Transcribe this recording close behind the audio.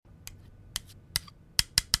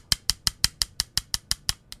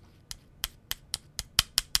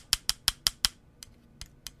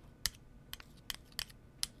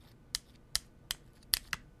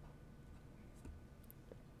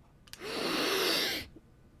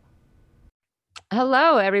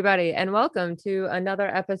Hello, everybody, and welcome to another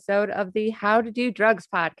episode of the How to Do Drugs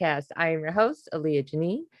podcast. I am your host, Aaliyah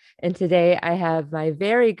Janine, and today I have my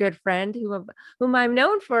very good friend whom I've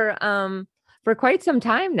known for quite some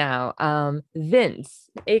time now, Vince,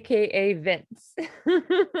 aka Vince.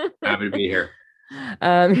 Happy to be here.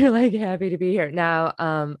 You're like happy to be here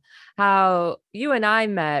now. How you and I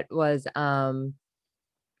met was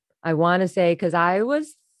I want to say because I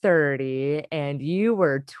was 30 and you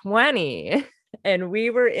were 20, and we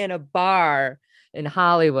were in a bar in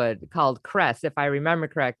Hollywood called Crest, if I remember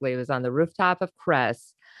correctly. It was on the rooftop of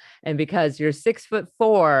Crest. And because you're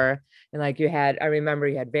 6'4", and like I remember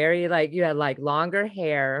you had you had like longer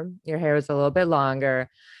hair. Your hair was a little bit longer.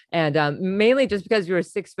 And mainly just because you were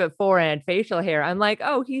 6'4" and had facial hair, I'm like,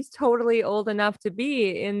 oh, he's totally old enough to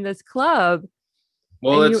be in this club.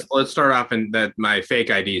 Well, And let's start off in that my fake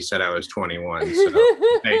ID said I was 21. So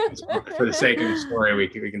for the sake of the story, we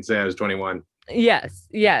can say I was 21. Yes,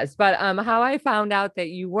 yes. But how I found out that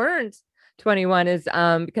you weren't 21 is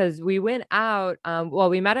because we went out, well,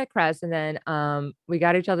 we met at Crest, and then we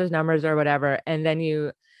got each other's numbers or whatever, and then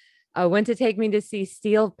you went to take me to see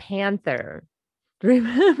Steel Panther.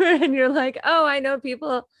 Remember? And you're like, oh, I know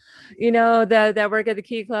people, that work at the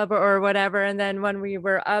Key Club or whatever. And then when we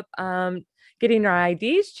were up getting our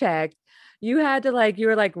IDs checked, you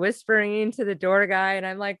were like whispering to the door guy, and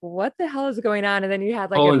I'm like, what the hell is going on? And then you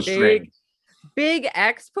had like a Pulling string. big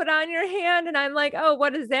X put on your hand. And I'm like, oh,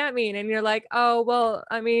 what does that mean? And you're like, oh, well,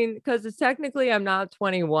 I mean, because it's technically I'm not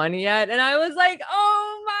 21 yet. And I was like,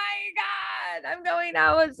 oh my God, I'm going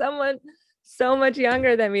out with someone so much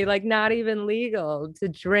younger than me, like not even legal to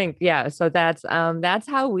drink. Yeah. So that's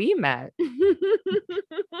how we met.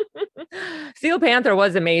 Steel Panther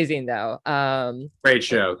was amazing though. Great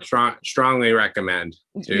show. Strongly recommend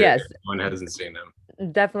to Yes, if anyone hasn't seen them.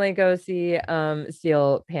 definitely go see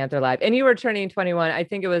Steel Panther live. And you were turning 21. I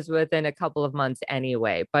think it was within a couple of months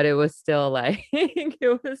anyway, but it was still like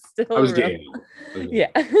it was I still was real. Daniel. Yeah.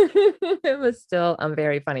 It was still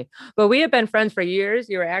very funny. But we have been friends for years.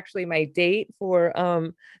 You were actually my date for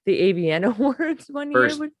the AVN Awards one year.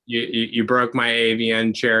 First, you broke my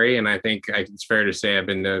AVN cherry, and I think it's fair to say I've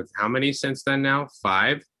been to how many since then now?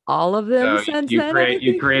 5. All of them So since then, I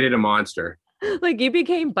you think. created a monster. Like you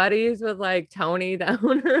became buddies with like Tony, the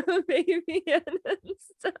owner of AVN and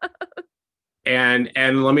stuff. And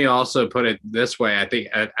let me also put it this way. I think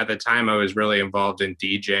at the time I was really involved in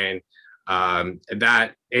DJing.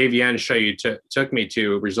 That AVN show you took me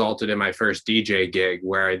to resulted in my first DJ gig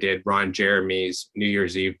where I did Ron Jeremy's New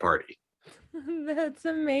Year's Eve party. That's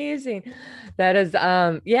amazing. That is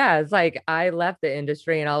yeah, it's like I left the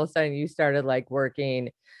industry and all of a sudden you started like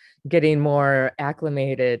working, getting more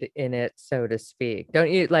acclimated in it, so to speak.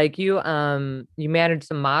 Don't you like you manage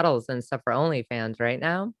some models and stuff for OnlyFans right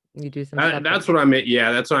now? You do some stuff That's what I'm in.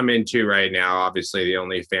 Yeah, that's what I'm into right now. Obviously, the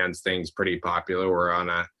OnlyFans thing's pretty popular.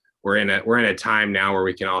 We're in a time now where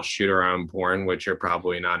we can all shoot our own porn, which you're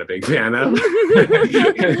probably not a big fan of.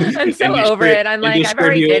 I'm so over it. I'm like, I've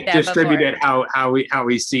already did that distribute before. it how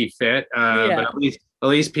we see fit. But Yeah. at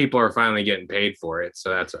least people are finally getting paid for it, so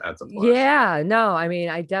that's a plus. Yeah, no, I mean,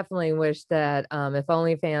 I definitely wish that if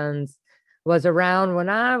OnlyFans was around when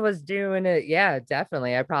I was doing it, yeah,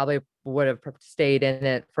 definitely. I probably would have stayed in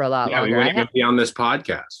it for a lot Yeah, we longer. wouldn't even be on this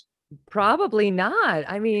podcast. Probably not.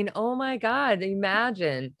 I mean, oh my God,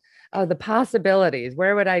 imagine the possibilities.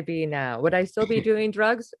 Where would I be now? Would I still be doing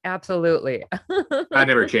drugs? Absolutely. That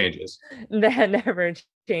never changes. That never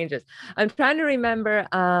changes. I'm trying to remember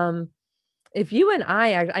if you and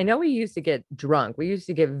I know we used to get drunk. We used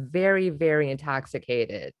to get very, very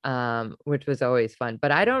intoxicated, which was always fun.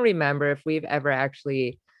 But I don't remember if we've ever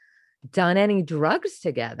actually done any drugs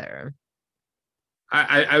together.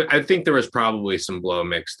 I think there was probably some blow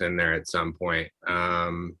mixed in there at some point.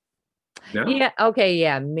 No, Yeah, okay,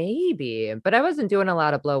 yeah, maybe. But I wasn't doing a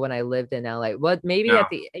lot of blow when I lived in LA. What maybe no, at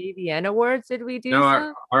the AVN Awards did we no. do Our,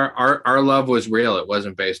 some? our our our love was real. It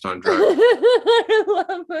wasn't based on drugs.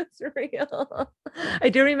 Love was real. I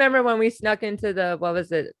do remember when we snuck into the what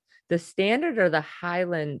was it, the Standard or the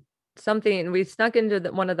Highland something. We snuck into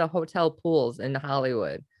one of the hotel pools in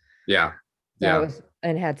Hollywood. Yeah, That yeah. was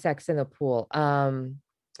and had sex in the pool.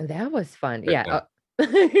 That was fun. Good Yeah. time.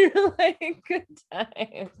 You're like good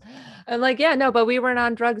times. I'm like, yeah, no, but we weren't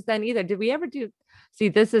on drugs then either. Did we ever do? See,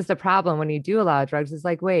 this is the problem when you do a lot of drugs. It's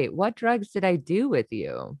like, wait, what drugs did I do with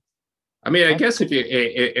you? I mean, I I, guess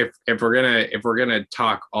if we're gonna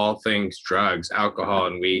talk all things drugs, alcohol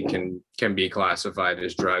and weed can be classified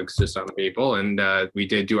as drugs to some people, and we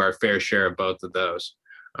did do our fair share of both of those.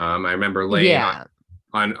 I remember laying on yeah.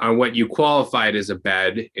 on what you qualified as a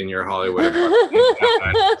bed in your Hollywood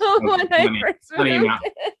apartment. When I plenty, first plenty, moved amount,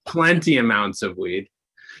 plenty amounts of weed.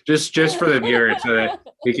 Just for the viewers so that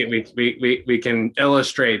we can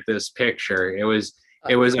illustrate this picture. It was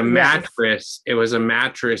a Yes. mattress. It was a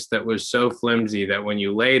mattress that was so flimsy that when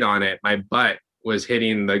you laid on it, my butt was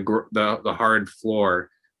hitting the hard floor.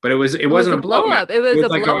 But it was wasn't a a blow blow mat. up. It It was was a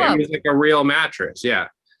like blow it up. was like a real mattress. Yeah.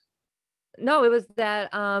 No, it was that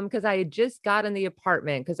because I had just got in the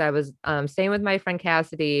apartment because I was staying with my friend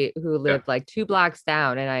Cassidy who Yeah. lived like 2 blocks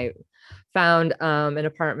down, and I found an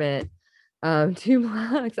apartment 2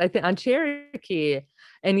 blocks I think on Cherokee.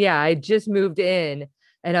 And yeah, I just moved in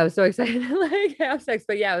and I was so excited to like have sex.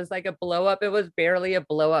 But yeah, it was like a blow up. It was barely a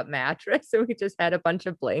blow up mattress. And we just had a bunch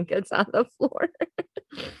of blankets on the floor.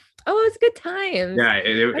 Oh, it was good times. Yeah. I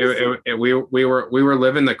just We were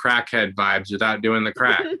living the crackhead vibes without doing the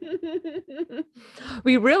crack.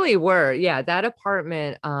 we really were. Yeah, that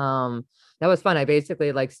apartment, that was fun. I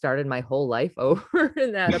basically like started my whole life over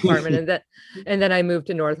in that apartment. And then I moved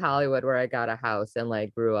to North Hollywood where I got a house and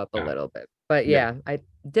like grew up a Yeah. little bit. But Yeah. yeah, I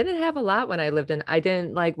didn't have a lot when I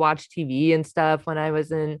didn't like watch TV and stuff when I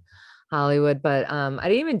was in Hollywood, but I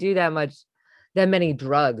didn't even do that many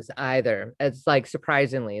drugs either. It's like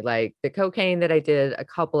surprisingly, like the cocaine that I did a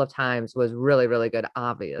couple of times was really, really good,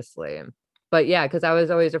 obviously. But yeah, because I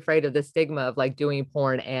was always afraid of the stigma of like doing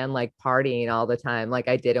porn and like partying all the time. Like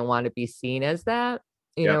I didn't want to be seen as that.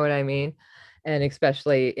 You Yeah. know what I mean? And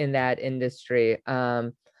especially in that industry.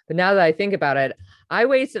 But now that I think about it, I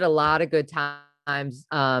wasted a lot of good times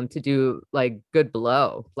to do like good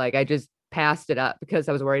blow. Like I just passed it up because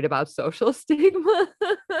I was worried about social stigma.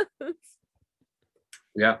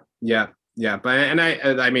 Yeah, yeah, yeah. But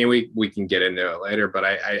I mean, we can get into it later. But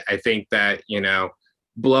I think that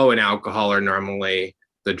blow and alcohol are normally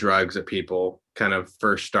the drugs that people kind of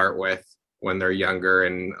first start with when they're younger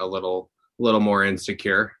and a little more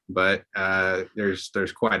insecure. But there's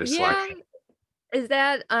quite a Yeah. selection. Is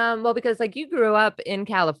that well because like you grew up in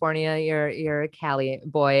California, you're a Cali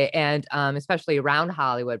boy, and especially around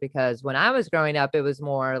Hollywood, because when I was growing up it was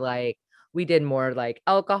more like we did more like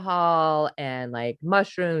alcohol and like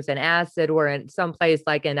mushrooms and acid. Where in some place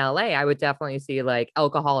like in LA I would definitely see like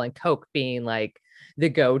alcohol and coke being like the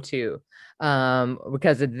go-to,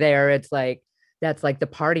 because there it's like that's like the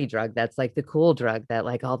party drug, that's like the cool drug that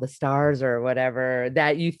like all the stars or whatever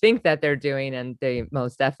that you think that they're doing, and they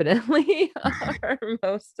most definitely are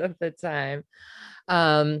most of the time.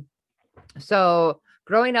 um so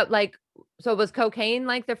growing up, like, so was cocaine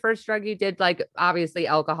like the first drug you did? Like obviously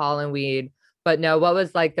alcohol and weed, but no, what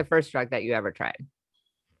was like the first drug that you ever tried?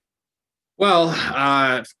 Well,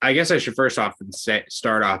 I guess I should first off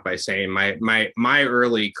start off by saying my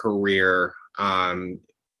early career.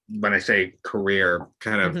 When I say career,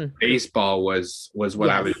 kind of baseball was what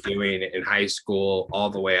I was doing in high school all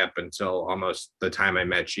the way up until almost the time I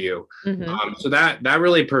met you. So that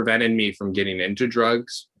really prevented me from getting into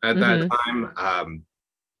drugs at that time.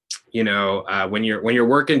 When you're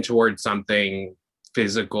working towards something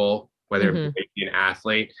physical, whether it be an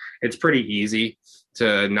athlete, it's pretty easy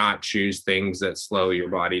to not choose things that slow your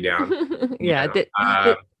body down. Yeah.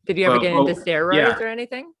 Did you ever get into steroids yeah. or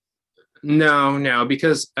anything? No,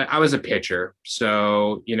 because I was a pitcher,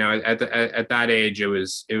 so at that age, it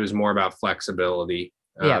was more about flexibility,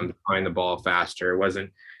 throwing the ball faster. It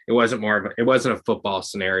wasn't a football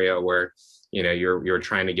scenario where you're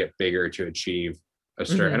trying to get bigger to achieve a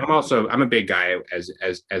certain. And I'm a big guy as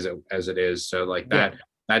it is, so like that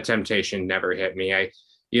temptation never hit me.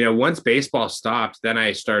 Once baseball stopped, then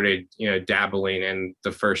I started, dabbling in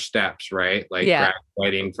the first steps, right? Like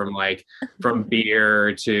graduating from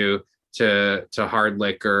beer to hard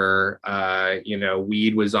liquor.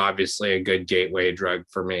 Weed was obviously a good gateway drug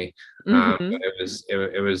for me.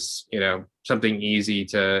 It was something easy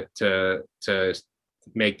to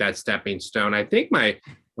make that stepping stone. I think my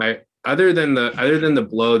other than the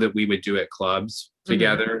blow that we would do at clubs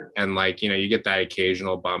together, and like you get that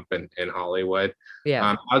occasional bump in Hollywood.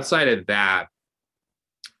 Outside of that,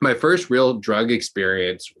 my first real drug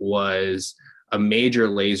experience was a Major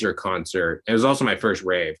Lazer concert. It was also my first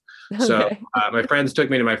rave. Okay. So my friends took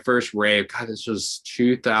me to my first rave. God, this was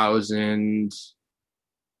 2000,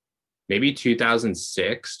 maybe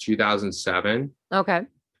 2006, 2007. Okay.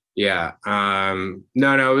 Yeah.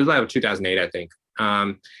 No, it was like 2008, I think.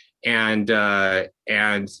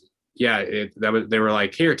 Yeah, they were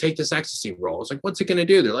like, here, take this ecstasy roll. I was like, what's it going to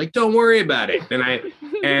do? They're like, don't worry about it.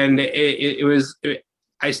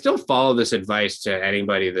 I still follow this advice to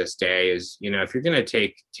anybody this day is, if you're going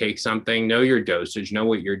to take something, know your dosage, know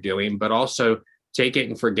what you're doing, but also take it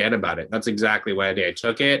and forget about it. That's exactly what I did. I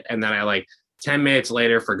took it and then I like 10 minutes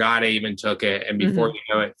later, forgot I even took it. And before Mhm. you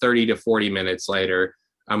know it, 30 to 40 minutes later,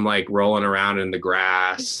 I'm like rolling around in the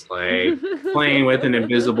grass, like playing with an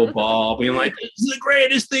invisible ball, being like, this is the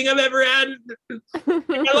greatest thing I've ever had in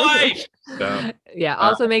my life. So, Yeah. uh,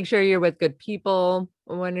 Also make sure you're with good people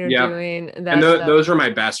when you're yeah. doing And that stuff. those were my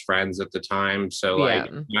best friends at the time. So Yeah.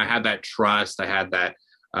 like I had that trust, I had that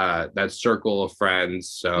circle of friends.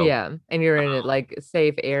 So Yeah. And you're in a like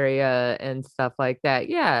safe area and stuff like that.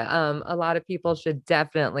 Yeah. A lot of people should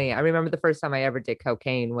definitely. I remember the first time I ever did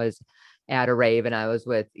cocaine was at a rave and I was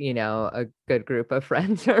with, a good group of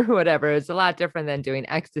friends or whatever. It's a lot different than doing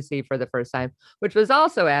ecstasy for the first time, which was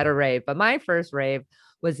also at a rave. But my first rave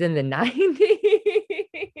was in the 90s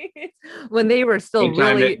when they were still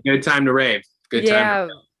really, good time to rave. Good time. yeah,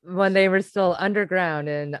 when they were still underground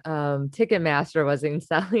and Ticketmaster wasn't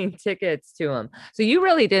selling tickets to them. So you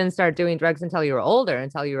really didn't start doing drugs until you were older,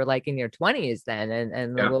 until you were like in your 20s then and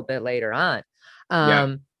a Yeah. little bit later on.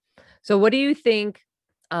 Yeah. So what do you think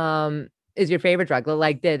is your favorite drug?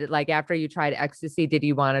 Like after you tried ecstasy, did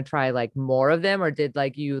you want to try like more of them, or did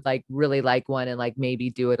like you like really like one and like maybe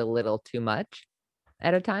do it a little too much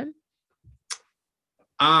at a time?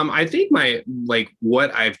 I think my like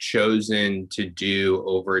what I've chosen to do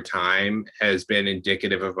over time has been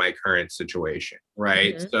indicative of my current situation,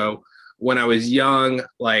 right? Mhm. So when I was young,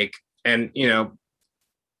 like, and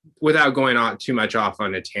without going on too much off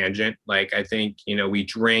on a tangent, like I think we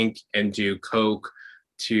drink and do coke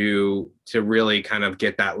to really kind of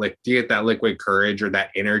get that liquid courage or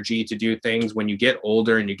that energy to do things. When you get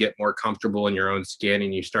older and you get more comfortable in your own skin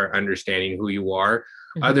and you start understanding who you are,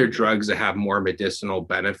 other Mhm. drugs that have more medicinal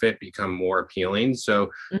benefit become more appealing.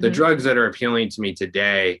 So the Mhm. drugs that are appealing to me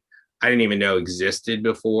today, I didn't even know existed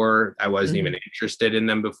before. I wasn't even Mhm. interested in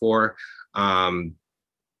them before. Um,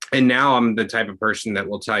 and now I'm the type of person that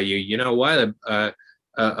will tell you, you know what,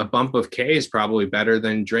 a bump of K is probably better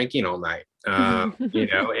than drinking all night. But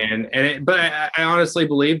I honestly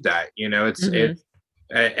believe that. Mhm.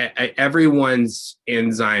 Everyone's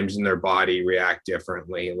enzymes in their body react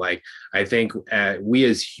differently. Like I think we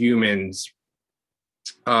as humans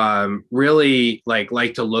really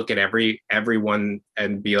like to look at everyone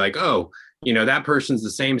and be like, oh, that person's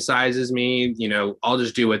the same size as me. I'll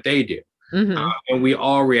just do what they do. Mhm. And we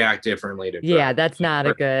all react differently to drugs. Yeah, that's not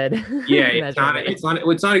a good Yeah, measurement.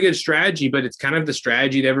 it's not a good strategy, but it's kind of the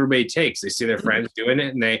strategy that everybody takes. They see their friends doing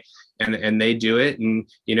it and they do it. And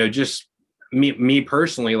just me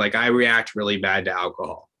personally, like I react really bad to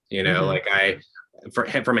alcohol. Mhm. Like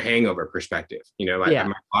from a hangover perspective, Yeah.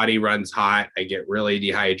 my body runs hot. I get really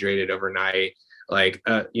dehydrated overnight. Like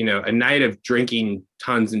a night of drinking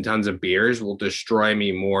tons and tons of beers will destroy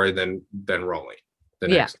me more than rolling the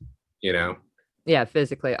Yeah. next, you know. Yeah,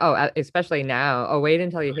 physically. Oh, especially now. Oh, wait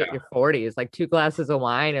until you hit your 40s. Like 2 glasses of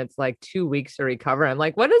wine, it's like 2 weeks to recover. I'm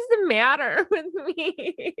like, what is the matter with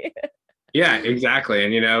me? Yeah, exactly.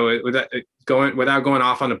 And without going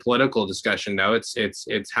off on a political discussion, though,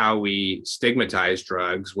 it's how we stigmatize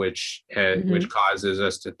drugs, which Mhm. causes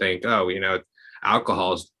us to think, oh,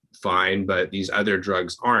 alcohol's fine, but these other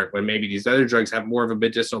drugs aren't. When maybe these other drugs have more of a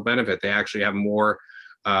medicinal benefit, they actually have more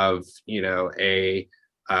of a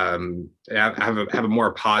have a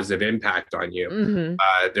more positive impact on you. Mhm.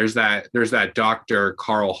 There's that Dr.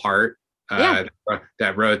 Carl Hart Yeah.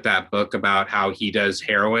 that wrote that book about how he does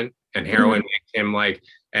heroin, and heroin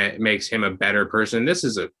Mhm. makes him a better person. This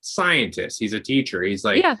is a scientist. He's a teacher. He's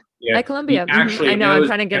like, Yeah. yeah, At he Columbia. I actually know. I'm knows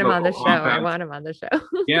trying to the get him on the chemical show. I compounds. want him on the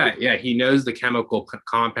show. Yeah, yeah, he knows the chemical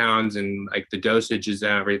compounds and like the dosages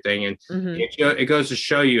and everything. And Mhm. it goes to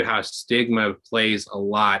show you how stigma plays a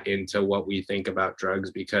lot into what we think about drugs,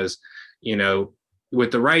 because you know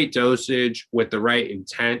with the right dosage, with the right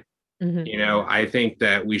intent, Mhm. I think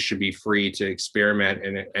that we should be free to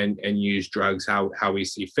experiment and use drugs how we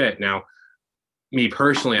see fit. Now, me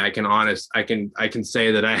personally, I can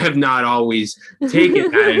say that I have not always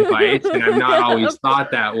taken that advice, and I've not always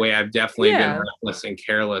thought that way. I've definitely been Yeah. reckless and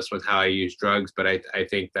careless with how I use drugs. But I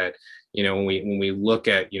think that when we look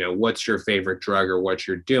at what's your favorite drug or what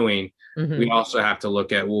you're doing, we Mhm. also have to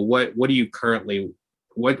look at, well, what do you currently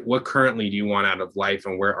what currently do you want out of life,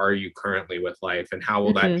 and where are you currently with life, and Mhm.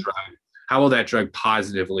 how will that drug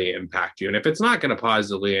positively impact you? And if it's not going to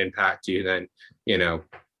positively impact you, then you know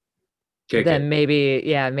kick Then it. maybe,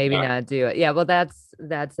 yeah, maybe Yeah. not do it. Yeah, well, that's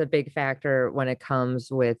a big factor when it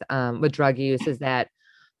comes with drug use is that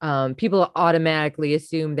people automatically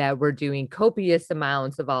assume that we're doing copious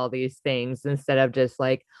amounts of all these things instead of just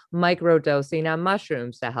like micro dosing on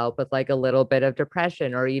mushrooms to help with like a little bit of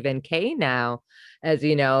depression, or even K now, as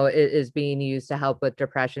you know, is being used to help with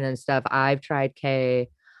depression and stuff. I've tried K.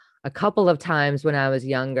 a couple of times when I was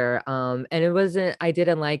younger. And it wasn't, I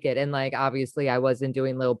didn't like it. And like, obviously I wasn't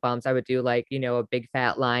doing little bumps. I would do like, a big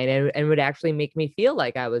fat line, and would actually make me feel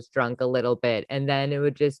like I was drunk a little bit. And then it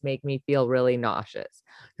would just make me feel really nauseous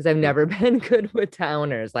because I've Yeah. never been good with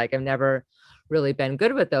downers. Like I've never really been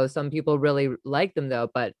good with those. Some people really like them though,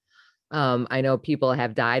 but I know people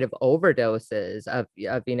have died of overdoses of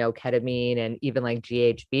ketamine and even like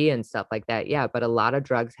GHB and stuff like that. Yeah, but a lot of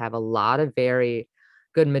drugs have a lot of very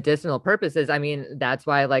good medicinal purposes. I mean, that's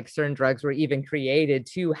why like certain drugs were even created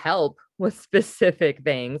to help with specific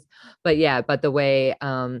things. But yeah, but the way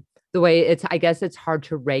it's, I guess it's hard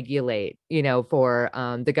to regulate, for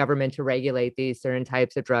the government to regulate these certain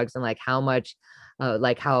types of drugs and like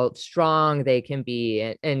how strong they can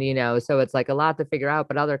be. And so it's like a lot to figure out,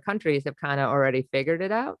 but other countries have kind of already figured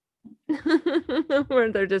it out.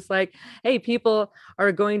 Where they're just like, hey, people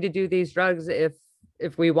are going to do these drugs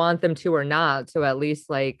if we want them to or not. So at least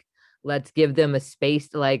like let's give them a space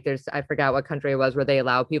to like I forgot what country it was where they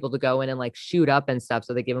allow people to go in and like shoot up and stuff.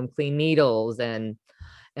 So they give them clean needles and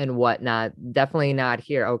whatnot. Definitely not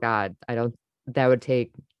here. Oh God, I don't that would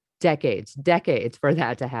take decades for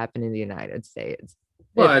that to happen in the United States. If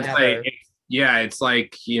Well, it's ever. like, yeah, it's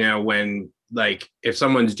like, when, like, if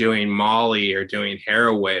someone's doing Molly or doing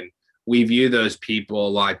heroin, we view those people a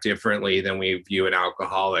lot differently than we view an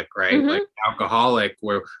alcoholic, right? Like Mm-hmm. alcoholic,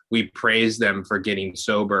 where we praise them for getting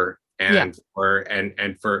sober Yeah.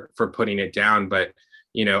 and for putting it down. But,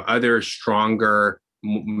 other stronger,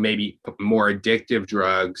 maybe more addictive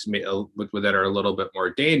drugs that are a little bit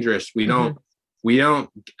more dangerous, we Mm-hmm. don't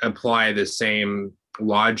apply the same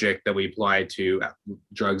logic that we apply to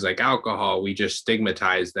drugs like alcohol. We just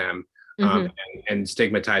stigmatize them, Mm-hmm. and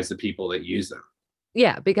stigmatize the people that use them.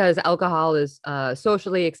 Yeah, because alcohol is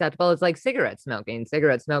socially acceptable. It's like cigarette smoking.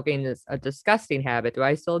 Cigarette smoking is a disgusting habit. Do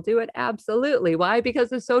I still do it? Absolutely. Why?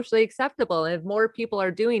 Because it's socially acceptable. And if more people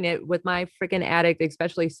are doing it with my freaking addict,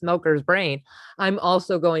 especially smoker's brain, I'm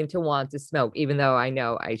also going to want to smoke, even though I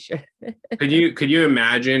know I should. Could you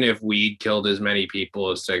imagine if weed killed as many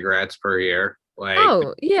people as cigarettes per year? Like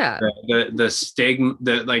Oh, yeah. the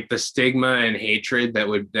stigma and hatred that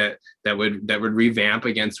would revamp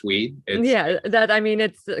against weed. It's Yeah, that I mean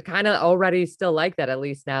it's kind of already still like that. At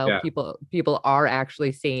least now Yeah. people are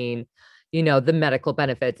actually seeing, the medical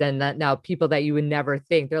benefits, and that now people that you would never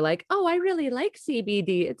think, they're like, "Oh, I really like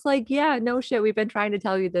CBD." It's like, "Yeah, no shit. We've been trying to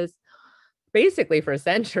tell you this basically for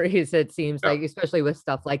centuries, it seems Yeah. like, especially with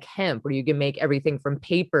stuff like hemp, where you can make everything from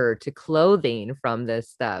paper to clothing from this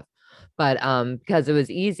stuff. But because it was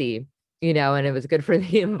easy, and it was good for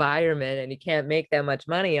the environment, and you can't make that much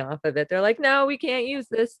money off of it, they're like, no, we can't use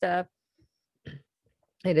this stuff.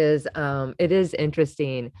 It is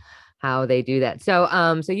interesting how they do that.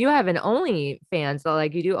 So you have an OnlyFans, so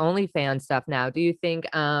like you do OnlyFans stuff now. Do you think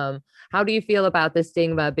how do you feel about the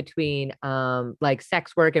stigma between like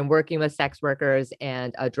sex work and working with sex workers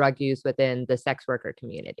and drug use within the sex worker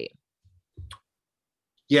community?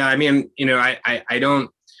 Yeah, I mean,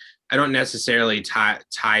 I don't necessarily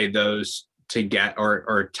tie those together,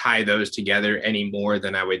 or tie those together any more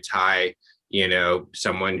than I would tie,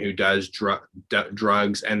 someone who does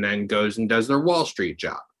drugs and then goes and does their Wall Street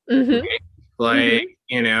job. Mm-hmm. Right? Like,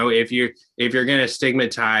 Mm-hmm. if you're gonna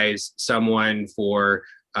stigmatize someone for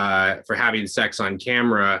having sex on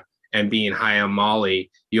camera and being high on Molly,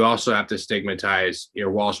 you also have to stigmatize your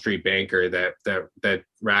Wall Street banker that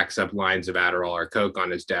racks up lines of Adderall or Coke on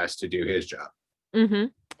his desk to do his job. Mm-hmm.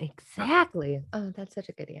 Exactly. Oh, that's such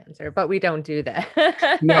a good answer. But we don't do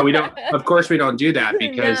that. No, we don't. Of course, we don't do that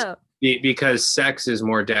because No. because sex is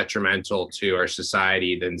more detrimental to our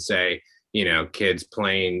society than, say, kids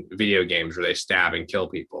playing video games where they stab and kill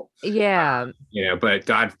people. Yeah. But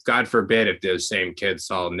God forbid if those same kids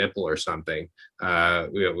saw a nipple or something. We have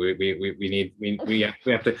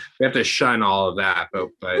to shun all of that. But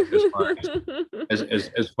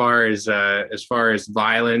as far as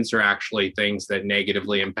violence or actually things that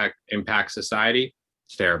negatively impact society,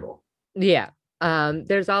 it's terrible. Yeah.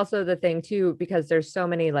 There's also the thing too, because there's so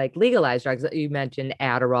many like legalized drugs that you mentioned,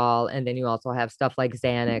 Adderall, and then you also have stuff like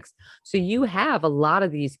Xanax. So you have a lot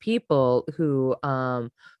of these people who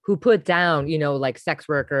put down, like sex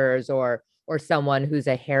workers or someone who's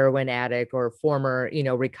a heroin addict or former,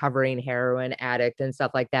 recovering heroin addict and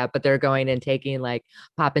stuff like that. But they're going and taking like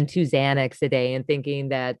popping 2 Xanax a day and thinking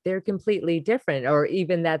that they're completely different or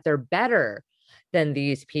even that they're better than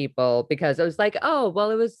these people because it was like, oh,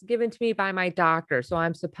 well, it was given to me by my doctor. So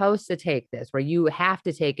I'm supposed to take this, where you have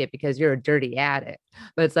to take it because you're a dirty addict.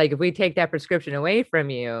 But it's like, if we take that prescription away from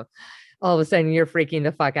you, all of a sudden you're freaking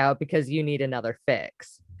the fuck out because you need another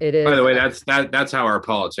fix. It By is, the way, that's how our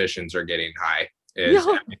politicians are getting high. is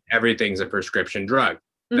Yeah. everything's a prescription drug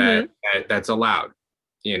Mm-hmm. that's allowed,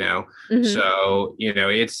 you know. Mm-hmm. So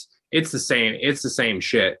it's the same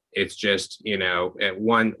shit. It's just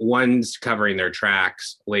one's covering their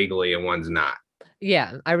tracks legally and one's not.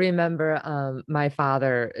 Yeah, I remember my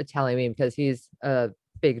father telling me because he's a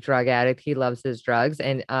big drug addict. He loves his drugs.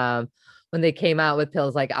 And when they came out with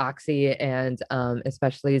pills like Oxy and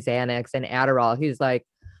especially Xanax and Adderall, he's like,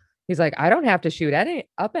 I don't have to shoot any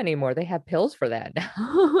up anymore. They have pills for that now.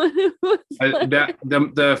 It was like,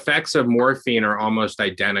 The effects of morphine are almost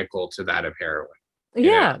identical to that of heroin. You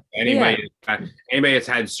know, yeah, yeah. anybody that's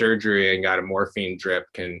had surgery and got a morphine drip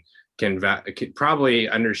can probably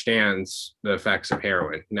understands the effects of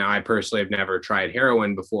heroin. Now, I personally have never tried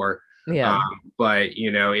heroin before, Yeah. but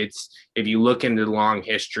it's if you look into the long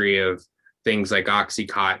history of things like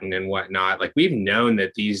OxyContin and whatnot, like we've known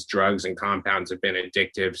that these drugs and compounds have been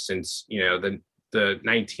addictive since the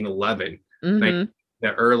 1911, Mm-hmm.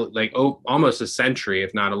 the early almost a century,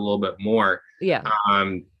 if not a little bit more. Yeah.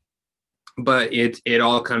 Um, but it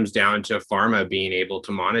all comes down to pharma being able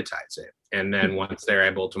to monetize it, and then once they're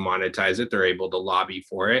able to monetize it, they're able to lobby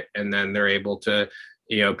for it, and then they're able to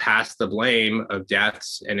pass the blame of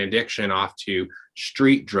deaths and addiction off to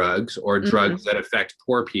street drugs or Mm-hmm. drugs that affect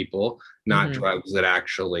poor people, not Mm-hmm. drugs that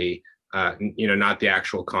actually not the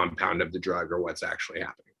actual compound of the drug or what's actually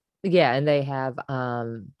happening. Yeah, and they have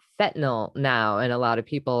fentanyl now, and a lot of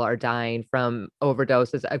people are dying from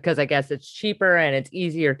overdoses because I guess it's cheaper and it's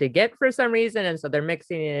easier to get for some reason. And so they're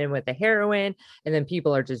mixing it in with the heroin, and then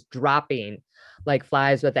people are just dropping like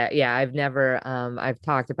flies with that. Yeah, I've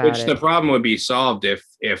talked about Which the it. problem would be solved if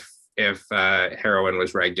heroin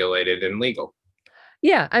was regulated and legal.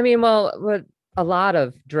 Yeah, I mean, well, what a lot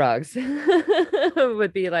of drugs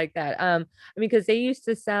would be like that. I mean, because they used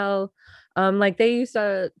to sell, like they used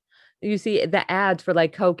to, you see the ads for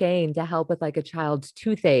like cocaine to help with like a child's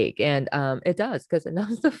toothache, and it does because it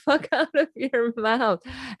knocks the fuck out of your mouth.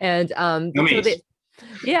 And so Gummies. they,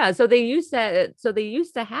 yeah, so they used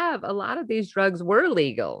to have a lot of these drugs were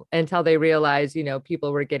legal until they realized,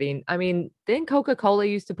 people were getting. I mean, didn't Coca-Cola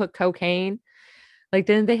used to put cocaine? Like,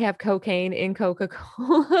 didn't they have cocaine in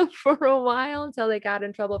Coca-Cola for a while until they got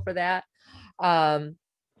in trouble for that? Um,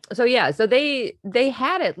 so yeah, so they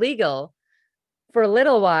had it legal for a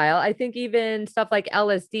little while. I think even stuff like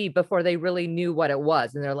LSD before they really knew what it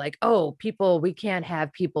was. And they're like, oh, people, we can't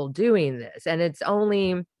have people doing this. And it's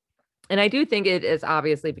only and I do think it is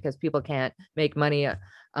obviously because people can't make money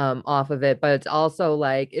off of it, but it's also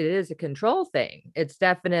like it is a control thing. It's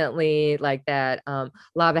definitely like that. A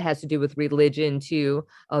lot of it has to do with religion too,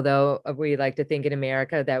 although we like to think in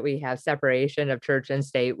America that we have separation of church and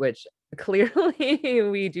state, which clearly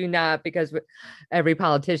we do not, because every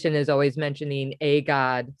politician is always mentioning a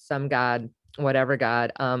God, some God, whatever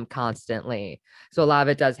God, constantly. So a lot of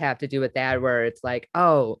it does have to do with that, where it's like,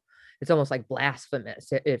 oh, it's almost like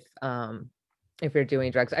blasphemous if you're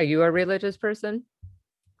doing drugs. Are you a religious person?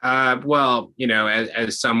 Well,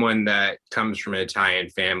 as someone that comes from an Italian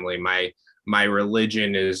family, my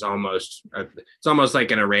religion is almost it's almost like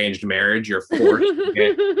an arranged marriage. You're forced to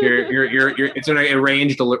get you're it's an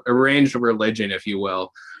arranged religion, if you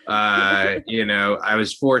will. I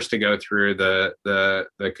was forced to go through the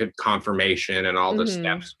confirmation and all the Mm-hmm.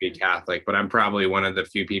 steps to be Catholic, but I'm probably one of the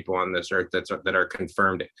few people on this earth that are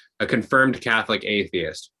a confirmed Catholic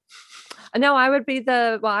atheist. No, I would be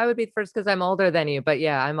the first because I'm older than you. But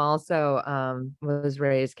yeah, I'm also was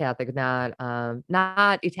raised Catholic,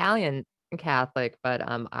 not Italian Catholic, but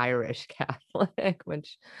Irish Catholic,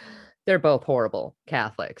 which they're both horrible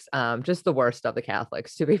Catholics. Just the worst of the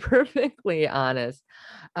Catholics, to be perfectly honest.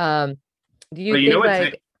 Um, do you But you know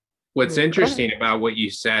think like what's go ahead. interesting about what you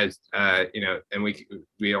said, and we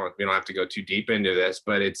don't have to go too deep into this,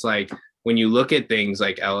 but it's like when you look at things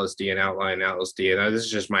like LSD and outline LSD, and this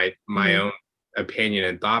is just my Mhm. own opinion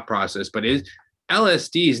and thought process, but is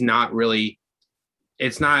LSD is not really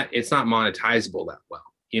it's not monetizable that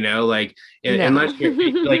well, like No. unless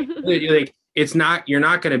you're like it's not you're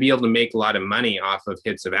not going to be able to make a lot of money off of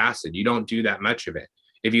hits of acid. You don't do that much of it.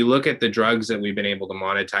 If you look at the drugs that we've been able to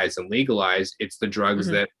monetize and legalize, it's the drugs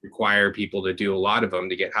Mhm. that require people to do a lot of them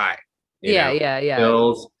to get high. You Yeah, know, yeah, yeah.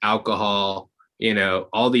 pills, alcohol,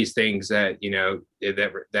 all these things that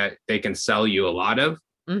they can sell you a lot of.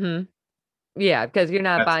 Hmm. Yeah, because you're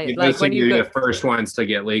not buying like Those when things you are go. the first ones to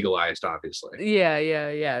get legalized, obviously. Yeah, yeah,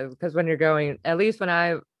 yeah. Because when you're going, at least when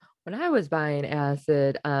I was buying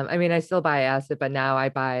acid, I mean, I still buy acid, but now I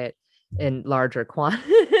buy it in larger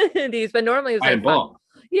quantities. But normally it was Buy like in five. bulk.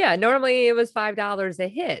 Yeah, normally it was $5 a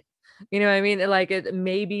hit. You know what I mean? Like it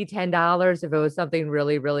maybe $10 if it was something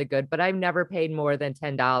really, really good, but I've never paid more than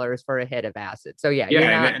 $10 for a hit of acid. So yeah,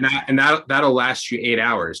 Yeah, you're not. that'll last you 8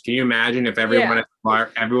 hours. Can you imagine if Yeah.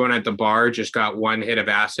 everyone at the bar just got one hit of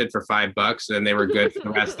acid for $5, and they were good for the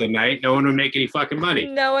rest of the night? No one would make any fucking money.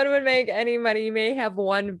 No one would make any money. You may have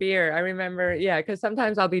one beer. I remember, yeah, because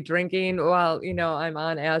sometimes I'll be drinking while, I'm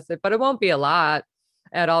on acid, but it won't be a lot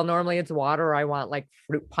at all. Normally it's water, or I want like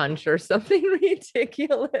fruit punch or something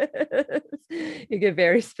ridiculous. You get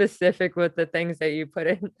very specific with the things that you put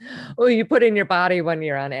in. Well, you put in your body when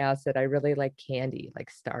you're on acid. I really like candy,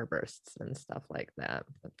 like Starbursts and stuff like that.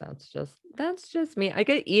 But that's just me. I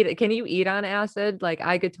could eat it. Can you eat on acid? Like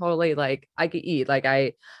I could totally I could eat.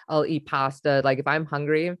 I'll eat pasta. Like if I'm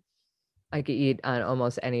hungry, I could eat on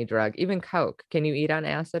almost any drug, even Coke. Can you eat on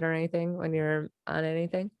acid or anything when you're on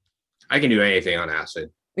anything? I can do anything on acid.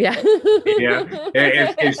 Yeah. Yeah,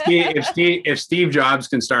 if Steve Jobs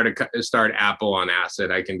can start Apple on acid,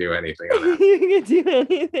 I can do anything on acid. You can do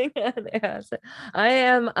anything on acid. I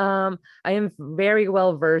am very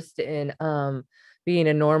well versed in being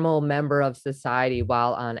a normal member of society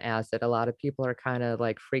while on acid. A lot of people are kind of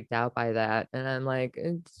like freaked out by that. And I'm like,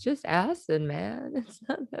 it's just acid, man. It's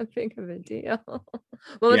not that big of a deal.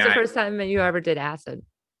 When was the Yeah, first time that you ever did acid?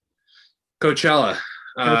 Coachella.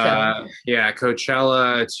 Coachella. Yeah,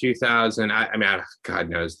 Coachella 2000. I mean, God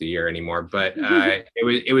knows the year anymore, but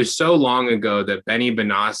it was so long ago that Benny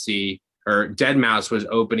Benassi or Dead Mouse was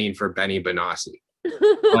opening for Benny Benassi.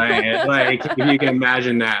 Like if you can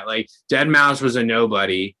imagine that, like Dead Mouse was a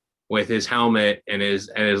nobody with his helmet and his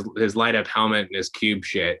light up helmet and his cube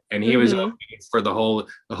shit, and he was opening for the holy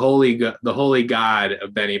god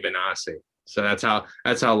of Benny Benassi. So that's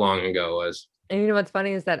how long ago it was. And you know what's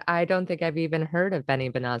funny is that I don't think I've even heard of Benny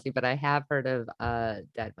Benassi, but I have heard of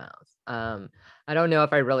Dead Mouse. I don't know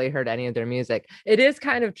if I really heard any of their music. It is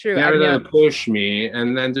kind of true. Never gonna push me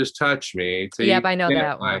and then just touch me. Yep, I know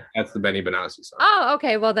that one. That's the Benny Benassi song. Oh,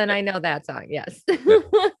 okay. Well, then I know that song. Yes.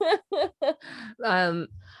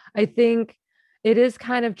 I think it is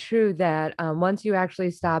kind of true that once you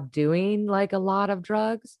actually stop doing like a lot of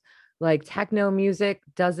drugs, like techno music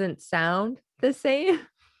doesn't sound the same.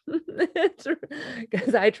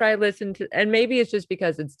 Because I try listen to, and maybe it's just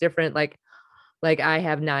because it's different. Like I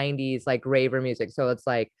have 90s like raver music, so it's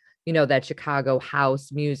like that Chicago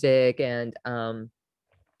house music, and then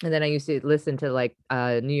I used to listen to like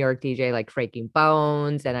New York DJ like Breaking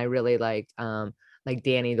Bones, and I really liked like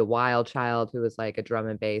Danny the Wild Child, who was like a drum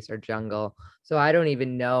and bass or jungle. So I don't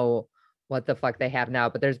even know what the fuck they have now,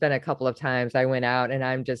 but there's been a couple of times I went out and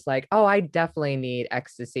I'm just like, oh, I definitely need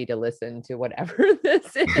ecstasy to listen to whatever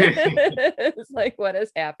this is. Like, what is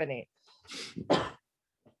happening?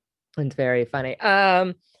 It's very funny.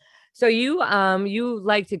 So you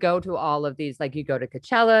like to go to all of these, like you go to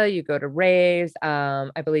Coachella, you go to raves.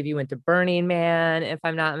 I believe you went to Burning Man, if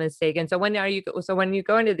I'm not mistaken. So when you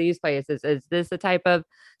go into these places, is this the type of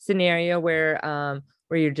scenario where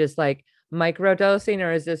you're just like microdosing,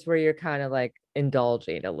 or is this where you're kind of like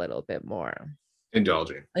indulging a little bit more?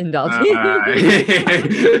 Indulging. I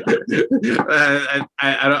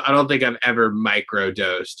don't think I've ever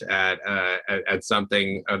microdosed at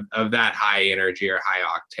something of that high energy or high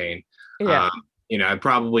octane. Yeah. I've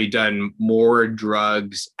probably done more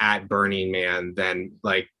drugs at Burning Man than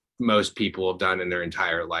like most people have done in their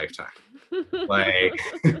entire lifetime. Like,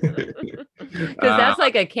 because that's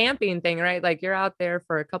like a camping thing, right? Like you're out there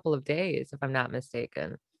for a couple of days, if I'm not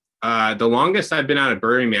mistaken. The longest I've been out at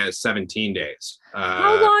Burning Man is 17 days.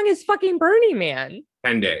 How long is fucking Burning Man?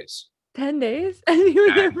 10 days. 10 days? And you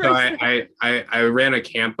were there so I ran a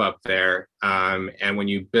camp up there. And when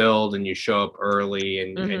you build and you show up early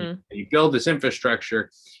and you build this infrastructure,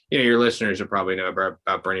 your listeners will probably know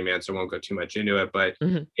about Burning Man, so I won't go too much into it. But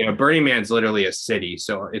Burning Man's literally a city,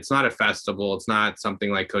 so it's not a festival. It's not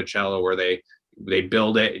something like Coachella where they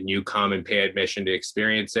build it and you come and pay admission to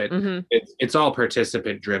experience it. It's all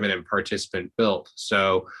participant driven and participant built.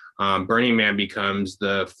 So Burning Man becomes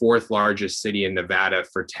the fourth largest city in Nevada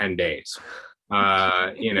for 10 days.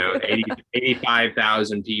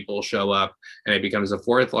 85,000 people show up and it becomes the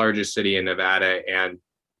fourth largest city in Nevada. And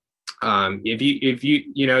if you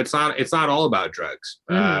it's not all about drugs.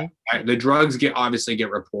 The drugs obviously get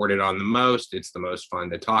reported on the most. It's the most fun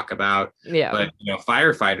to talk about. Yeah. But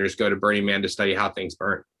firefighters go to Burning Man to study how things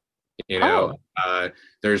burn.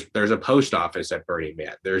 There's a post office at Burning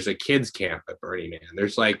Man. There's a kids camp at Burning Man.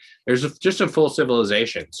 There's just a full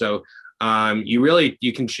civilization. So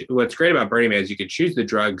you can what's great about Burning Man is you can choose the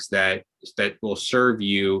drugs that will serve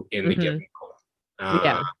you in the given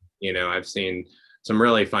moment. I've seen some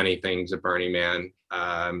really funny things at Burning Man.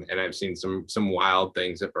 And I've seen some wild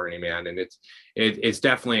things at Burning Man, and it's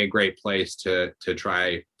definitely a great place to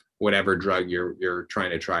try whatever drug you're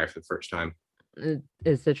trying to try for the first time.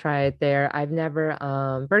 Is to try it there. I've never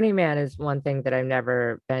Burning Man is one thing that I've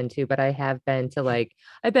never been to, but I have been to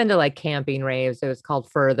I've been to like camping raves. It was called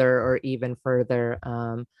Further or Even Further.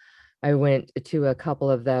 I went to a couple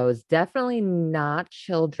of those. Definitely not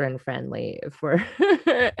children friendly for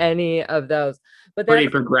any of those. But Pretty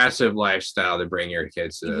that's progressive lifestyle to bring your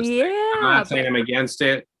kids to those things. I'm yeah, not saying I'm against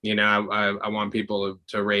it. You know, I want people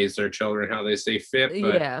to raise their children how they see fit,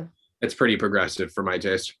 but yeah. it's pretty progressive for my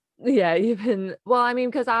taste. Yeah, even well, I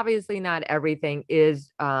mean, because obviously not everything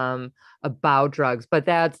is about drugs, but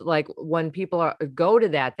that's like when people go to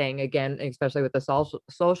that thing again, especially with the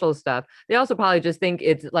social stuff, they also probably just think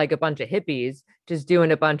it's like a bunch of hippies just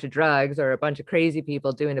doing a bunch of drugs or a bunch of crazy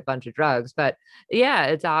people doing a bunch of drugs. But yeah,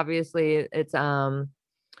 it's obviously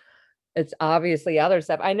other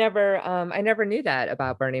stuff. I never knew that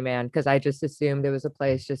about Burning Man because I just assumed it was a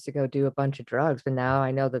place just to go do a bunch of drugs. But now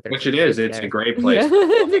I know that there's Which some it is. kids It's a there. great place. Yeah,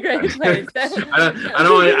 it's a great place. I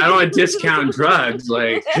don't want to discount drugs.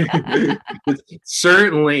 Like it's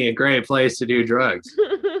certainly a great place to do drugs.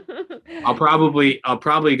 I'll probably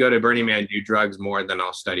go to Burning Man and do drugs more than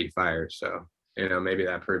I'll study fire. So, you know, maybe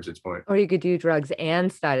that proves its point. Or you could do drugs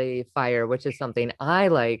and study fire, which is something I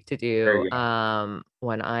like to There do you go.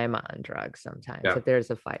 when I'm on drugs sometimes. Yeah. If there's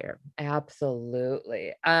a fire.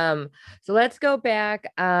 Absolutely. So let's go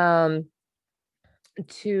back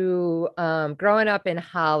to growing up in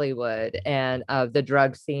Hollywood and the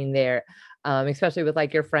drug scene there, especially with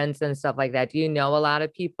like your friends and stuff like that. Do you know a lot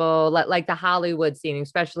of people like the Hollywood scene,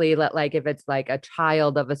 especially like if it's like a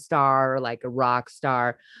child of a star or like a rock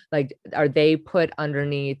star, like are they put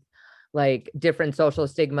underneath like different social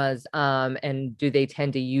stigmas and do they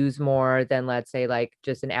tend to use more than let's say like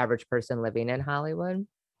just an average person living in Hollywood?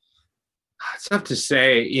 It's tough to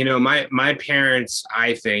say. You know, my parents,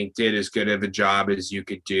 I think, did as good of a job as you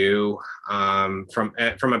could do from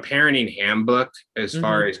a parenting handbook as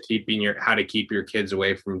far Mm-hmm. as keeping your how to keep your kids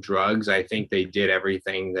away from drugs. I think they did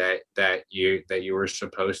everything that you were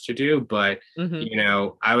supposed to do. But Mm-hmm. you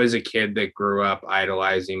know, I was a kid that grew up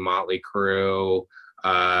idolizing Motley Crue.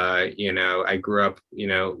 You know, I grew up, you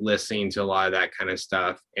know, listening to a lot of that kind of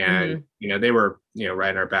stuff, and Mm-hmm. you know, they were, you know, right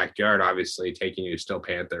in our backyard, obviously taking you to Still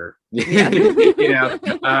Panther, Yeah. you know,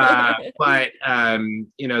 but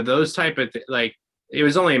you know, those type of like, it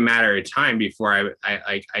was only a matter of time before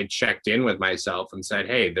I checked in with myself and said,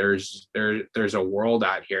 hey, there's a world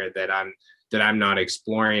out here that I'm not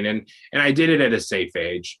exploring, and I did it at a safe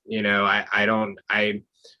age. You know,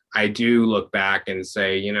 I do look back and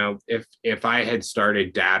say, you know, if I had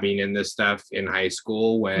started dabbing in this stuff in high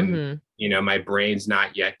school when, Mm-hmm. you know, my brain's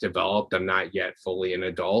not yet developed, I'm not yet fully an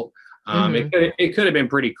adult, Mm-hmm. it could have been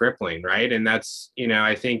pretty crippling, right? And that's, you know,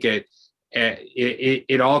 I think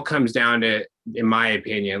it all comes down to, in my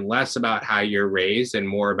opinion, less about how you're raised and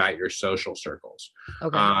more about your social circles.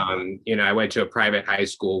 Okay. You know, I went to a private high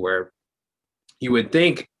school where you would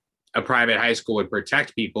think a private high school would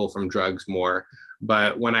protect people from drugs more.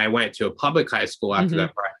 But when I went to a public high school after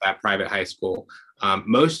Mm-hmm. that private high school,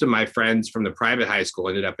 most of my friends from the private high school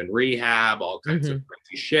ended up in rehab, all kinds of Mm-hmm.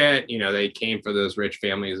 crazy shit. You know, they came for those rich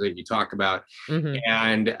families that you talk about. Mm-hmm.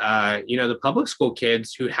 And, you know, the public school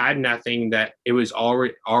kids who had nothing that it was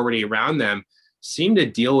already around them seemed to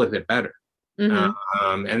deal with it better. Uh,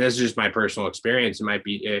 Mm-hmm. and this is just my personal experience.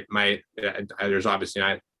 There's obviously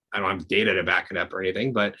not, I don't have data to back it up or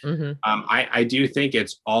anything, but Mm-hmm. I do think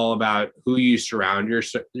it's all about who you surround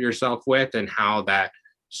yourself with and how that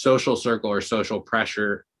social circle or social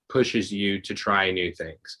pressure pushes you to try new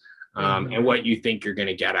things. Mm-hmm. And what you think you're going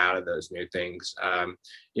to get out of those new things.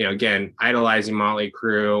 You know, again, idolizing Motley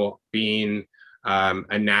Crue, being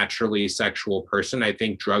a naturally sexual person, I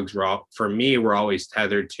think drugs for me, were always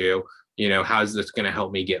tethered to, you know, how's this going to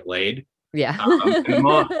help me get laid? Yeah. And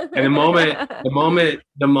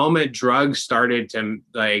the moment drugs started to,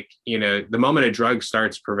 like, you know, the moment a drug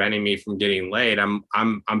starts preventing me from getting laid, I'm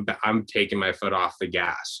taking my foot off the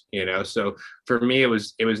gas, you know? So for me, it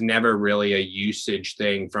was never really a usage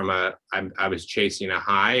thing I was chasing a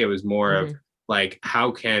high. It was more of Mm-hmm. like,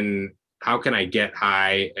 how can I get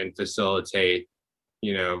high and facilitate,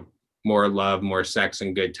 you know, more love, more sex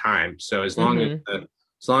and good times. So Mm-hmm.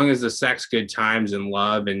 as long as the sex, good times, and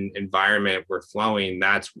love and environment were flowing,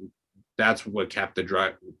 that's what kept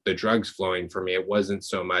the drugs flowing for me. It wasn't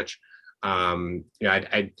so much, you know,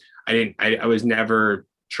 I was never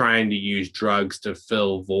trying to use drugs to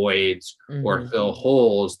fill voids or Mm-hmm. fill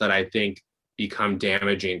holes that I think become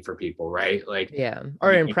damaging for people, right? Like Yeah.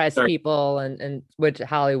 Or impress people, and which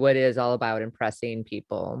Hollywood is all about, impressing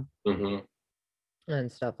people Mhm.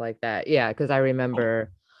 and stuff like that. Yeah, because I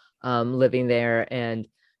remember living there and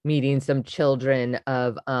meeting some children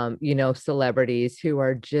of celebrities who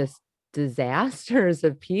are just disasters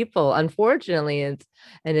of people. Unfortunately, and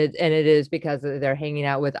it is because they're hanging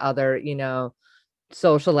out with other,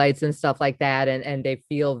 socialites and stuff like that, and they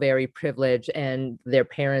feel very privileged, and their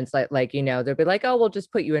parents they'll be like, oh, we'll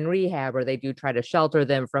just put you in rehab, or they do try to shelter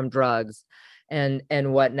them from drugs and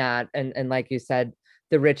whatnot. And like you said,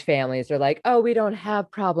 the rich families are like, oh, we don't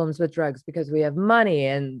have problems with drugs because we have money.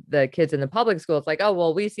 And the kids in the public school, it's like, oh,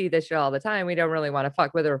 well, we see this shit all the time, we don't really want to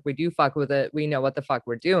fuck with it, or if we do fuck with it, we know what the fuck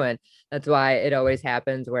we're doing. That's why it always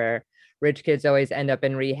happens where rich kids always end up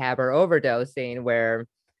in rehab or overdosing, where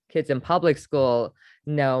kids in public school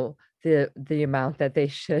know the amount that they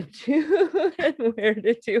should do and where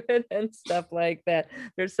to do it and stuff like that.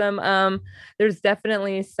 There's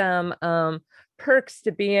definitely some perks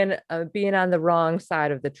to being on the wrong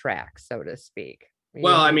side of the track, so to speak.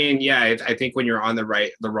 Well, I mean, yeah, I think when you're on the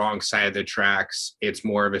wrong side of the tracks, it's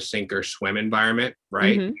more of a sink or swim environment,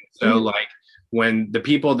 right? Mm-hmm. So Mm-hmm. like when the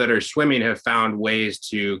people that are swimming have found ways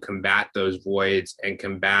to combat those voids and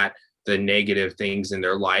combat the negative things in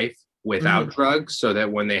their life without Mm-hmm. drugs, so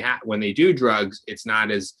that when they do drugs, it's not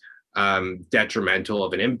as detrimental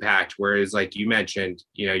of an impact. Whereas, like you mentioned,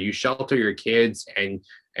 you shelter your kids and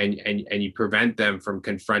you prevent them from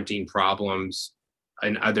confronting problems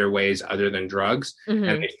in other ways other than drugs, and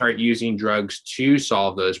Mm-hmm. they start using drugs to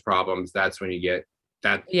solve those problems. That's when you get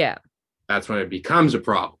that. Yeah. That's when it becomes a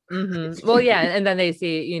problem. Mm-hmm. Well, yeah, and then they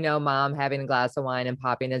see, mom having a glass of wine and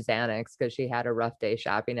popping a Xanax because she had a rough day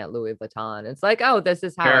shopping at Louis Vuitton. It's like, oh, this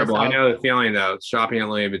is how Terrible. I I know the feeling though. Shopping at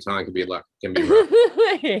Louis Vuitton can be rough.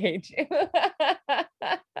 I hate you.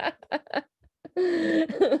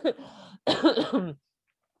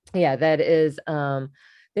 Yeah, that is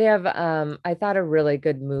they have I thought a really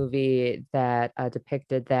good movie that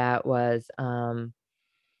depicted that was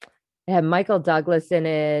it had Michael Douglas in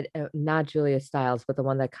it, not Julia Stiles, but the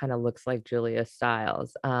one that kind of looks like Julia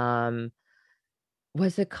Stiles.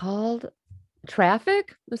 Was it called Traffic?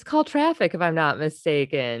 It was called Traffic, if I'm not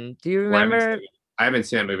mistaken. Do you Well, remember? I haven't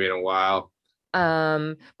seen that movie in a while.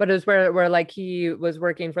 But it was where like he was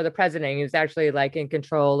working for the president. He was actually like in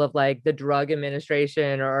control of like the drug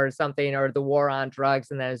administration or something, or the war on drugs,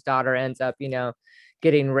 and then his daughter ends up,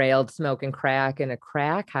 getting railed smoking crack in a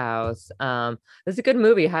crack house. It's a good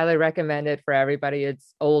movie. Highly recommend it for everybody.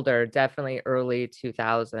 It's older, definitely early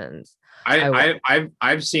 2000s.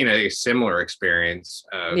 I've seen a similar experience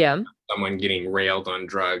of Yeah. someone getting railed on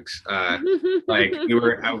drugs. Like we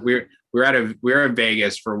were in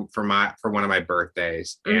Vegas for one of my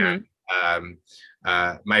birthdays, and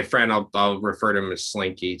my friend, I'll refer to him as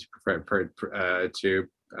Slinky to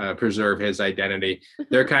preserve his identity.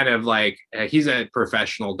 They're kind of like he's a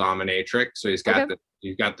professional dominatrix, so he's got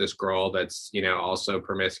this girl that's also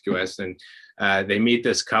promiscuous, and they meet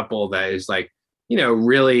this couple that is like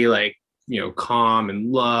really like calm and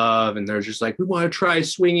love, and they're just like, we want to try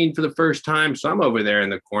swinging for the first time. So I'm over there in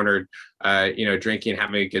the corner drinking,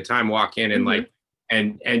 having a good time, walk in and like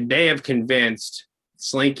and they have convinced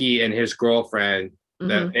Slinky and his girlfriend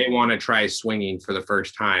that they want to try swinging for the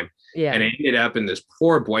first time. Yeah. And it ended up in this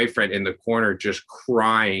poor boyfriend in the corner just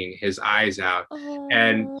crying his eyes out.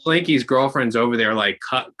 And Slinky's girlfriend's over there like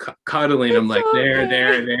cuddling him like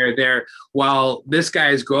there. While this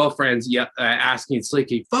guy's girlfriend's asking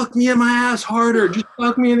Slinky, fuck me in my ass harder. Just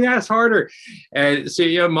fuck me in the ass harder. And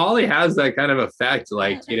so, Molly has that kind of effect.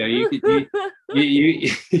 Like, you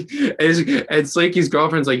and Slinky's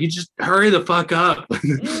girlfriend's like, you just hurry the fuck up.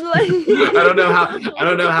 I don't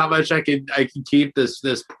know how much I can keep this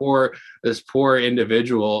poor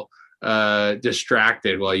individual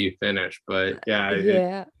distracted while you finish, but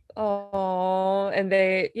yeah. Oh, and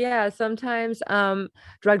sometimes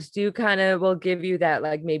drugs do kind of will give you that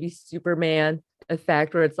like maybe Superman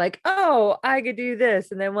effect where it's like, oh, I could do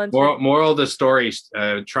this, and then once moral of the story,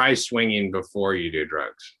 try swinging before you do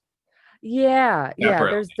drugs. Yeah,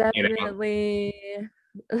 there's definitely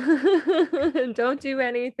don't do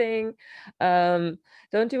anything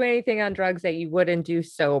don't do anything on drugs that you wouldn't do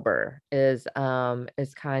sober is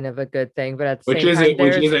kind of a good thing, but at the same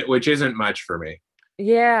time which isn't much for me.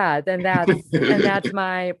 Yeah, then that's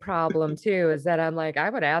my problem too, is that I'm like, I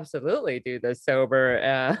would absolutely do this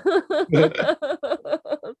sober.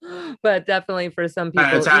 But definitely for some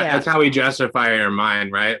people, that's how we justify in our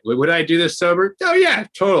mind, right? Would I do this sober? Oh yeah,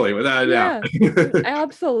 totally, without a doubt.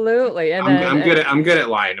 Absolutely. And I'm good at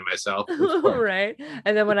lying to myself. Right.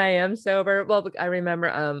 And then when I am sober, well, I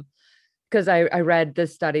remember because I read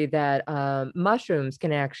this study that mushrooms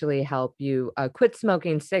can actually help you quit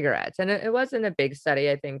smoking cigarettes. And it wasn't a big study.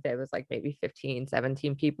 I think there was like maybe 15,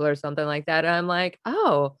 17 people or something like that. And I'm like,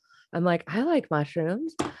 oh, I'm like, I like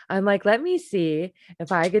mushrooms. I'm like, let me see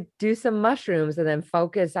if I could do some mushrooms and then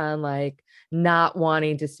focus on like not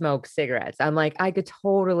wanting to smoke cigarettes. I'm like, I could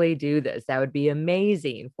totally do this. That would be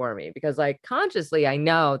amazing for me because, like, consciously, I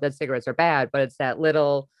know that cigarettes are bad, but it's that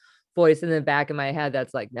little voice in the back of my head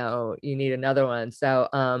that's like, no, you need another one. So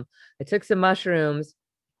I took some mushrooms.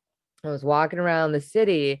 I was walking around the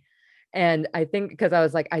city, and I think because I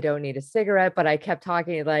was like, I don't need a cigarette, but I kept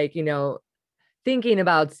talking like, thinking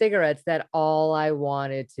about cigarettes, that all I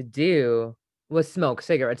wanted to do was smoke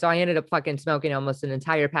cigarettes. So I ended up fucking smoking almost an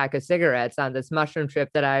entire pack of cigarettes on this mushroom trip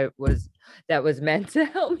that was meant to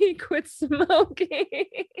help me quit smoking.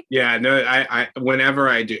 Yeah, no, whenever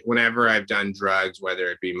I've done drugs, whether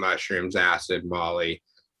it be mushrooms, acid, Molly,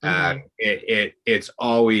 Mhm. it's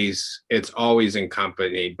always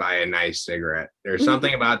accompanied by a nice cigarette. There's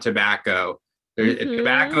something about tobacco. Mhm.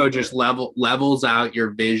 Tobacco just levels out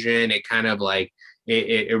your vision. It kind of like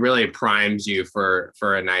it really primes you for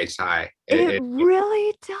a nice high. It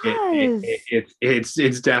really does.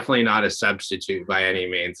 It's definitely not a substitute by any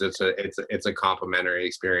means. It's a complimentary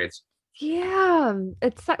experience. Yeah,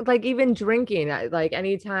 it's like even drinking. Like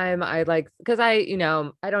anytime I like, because I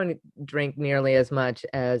don't drink nearly as much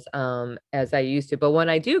as I used to. But when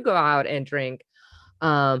I do go out and drink,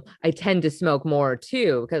 I tend to smoke more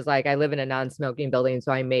too, because like I live in a non-smoking building,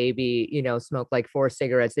 so I maybe, smoke like 4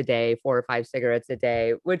 cigarettes a day, 4 or 5 cigarettes a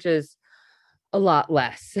day, which is a lot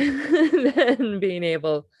less than being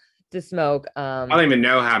able to smoke. I don't even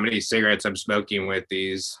know how many cigarettes I'm smoking with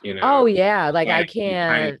these, Oh yeah, like I like tiny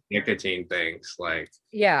can't. nicotine things. Like,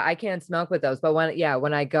 Yeah, I can't smoke with those. But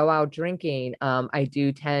when I go out drinking, I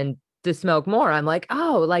do tend to smoke more. I'm like,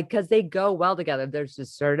 oh, like because they go well together. There's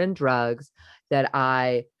just certain drugs that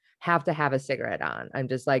I have to have a cigarette on. I'm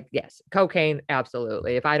just like, yes, cocaine,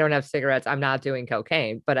 absolutely. If I don't have cigarettes, I'm not doing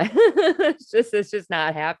cocaine. But it's just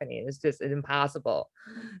not happening. It's just impossible.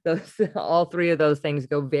 Those all three of those things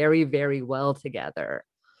go very, very well together.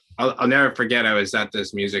 I'll never forget. I was at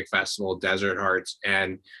this music festival, Desert Hearts,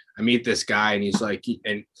 and I meet this guy, and he's like,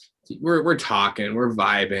 and we're talking, we're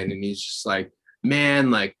vibing, and he's just like,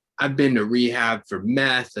 man, like I've been to rehab for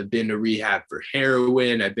meth, I've been to rehab for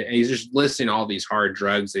heroin, and he's just listing all these hard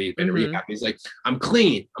drugs that he's been to Hmm. rehab. He's like, I'm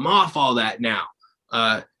clean, I'm off all that now.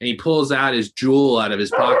 And he pulls out his jewel out of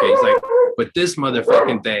his pocket. He's like, but this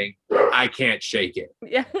motherfucking thing, I can't shake it.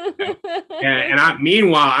 Yeah.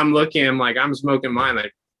 Meanwhile, I'm looking, I'm like, I'm smoking mine,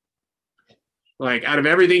 like out of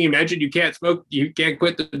everything you mentioned, you can't smoke, you can't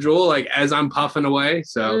quit the jewel, like as I'm puffing away.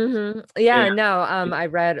 So yeah, Yeah, no, I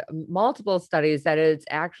read multiple studies that it's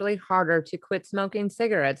actually harder to quit smoking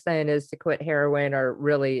cigarettes than it is to quit heroin or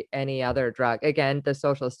really any other drug. Again, the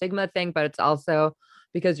social stigma thing, but it's also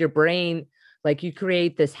because your brain, like you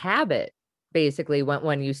create this habit basically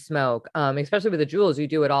when you smoke. Especially with the jewels, you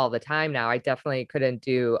do it all the time now. I definitely couldn't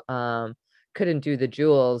do the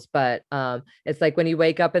jewels, but it's like when you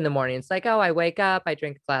wake up in the morning, it's like, oh, I wake up, I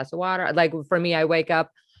drink a glass of water. Like for me, I wake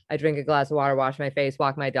up, I drink a glass of water, wash my face,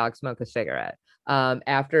 walk my dog, smoke a cigarette.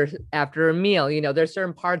 After a meal, there's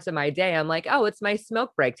certain parts of my day I'm like, oh, it's my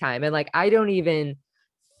smoke break time. And like I don't even,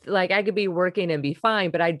 like, I could be working and be fine,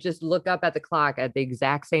 but I just look up at the clock at the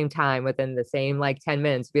exact same time within the same like 10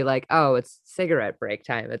 minutes, be like, oh, it's cigarette break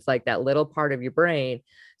time. It's like that little part of your brain.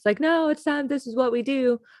 It's like, no, it's time. This is what we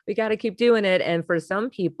do. We got to keep doing it. And for some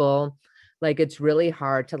people, like it's really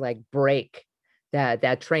hard to like break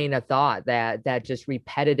that train of thought, that just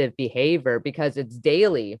repetitive behavior, because it's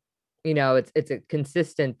daily. It's a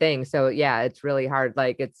consistent thing. So yeah, it's really hard.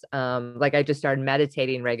 Like it's like I just started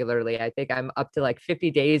meditating regularly. I think I'm up to like 50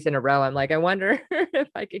 days in a row. I'm like, I wonder if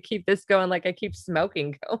I could keep this going, like I keep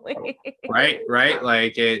smoking going. right.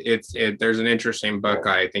 Like there's an interesting book,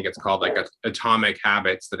 I think it's called like Atomic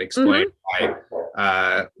Habits, that explain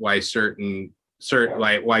Hmm. why certain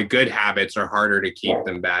like why good habits are harder to keep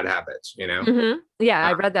than bad habits, Hmm. Yeah, uh,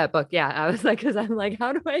 I read that book. Yeah, I was like, because I'm like,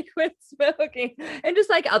 how do I quit smoking? And just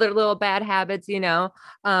like other little bad habits,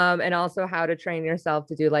 and also how to train yourself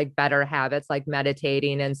to do like better habits, like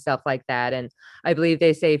meditating and stuff like that. And I believe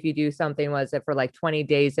they say if you do something, was it for like 20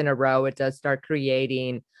 days in a row, it does start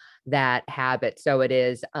creating that habit. So it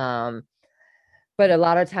is. But a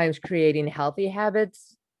lot of times creating healthy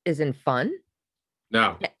habits isn't fun.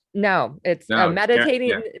 no. No, it's No, meditating.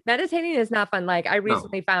 yeah, Meditating is not fun. Like I no.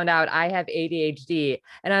 recently found out I have ADHD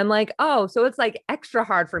and I'm like, oh, so it's like extra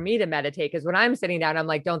hard for me to meditate because when I'm sitting down, I'm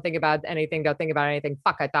like, don't think about anything, don't think about anything.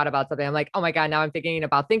 Fuck, I thought about something. I'm like, oh my God, now I'm thinking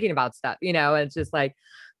about stuff, and it's just like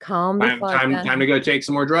calm the fuck Time down. to go take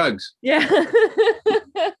some more drugs. Yeah.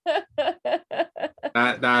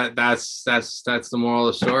 That's the moral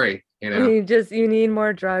of the story, you know. You need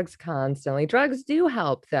more drugs constantly. Drugs do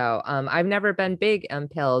help though. I've never been big on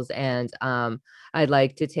pills and I'd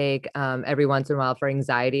like to take every once in a while for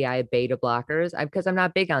anxiety. I have beta blockers because I'm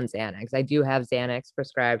not big on Xanax. I do have Xanax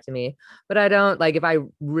prescribed to me, but I don't like if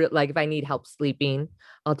I need help sleeping,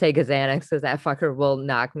 I'll take a Xanax because that fucker will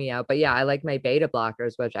knock me out. But yeah, I like my beta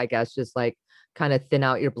blockers, which I guess just like kind of thin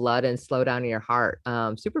out your blood and slow down your heart.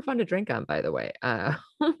 Super fun to drink on, by the way.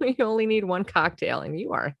 You only need one cocktail and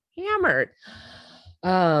you are hammered.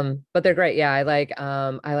 But they're great. Yeah, I like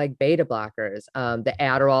beta blockers. The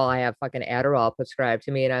Adderall, I have fucking Adderall prescribed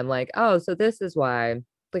to me, and I'm like, oh, so this is why.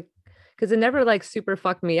 Like, because it never like super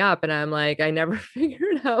fucked me up, and I'm like, I never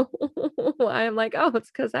figured out why. I'm like, oh, it's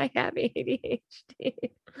because I have ADHD.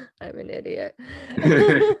 I'm an idiot.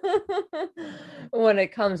 When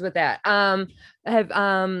it comes with that.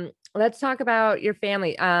 Have let's talk about your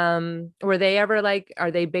family. Were they ever like, are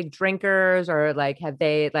they big drinkers or like have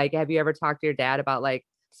you ever talked to your dad about like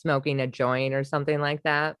smoking a joint or something like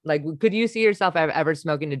that? Like, could you see yourself ever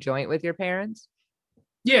smoking a joint with your parents?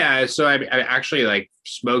 Yeah, so I actually like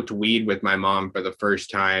smoked weed with my mom for the first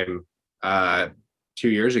time 2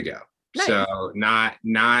 years ago. So Nice.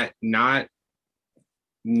 not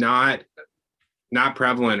not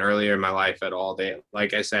prevalent earlier in my life at all. They,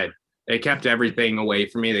 like I said, they kept everything away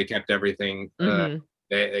from me. They kept everything. Mm-hmm.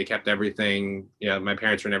 They kept everything. You know, my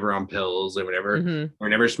parents were never on pills. They Mm-hmm. were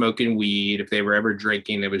never smoking weed. If they were ever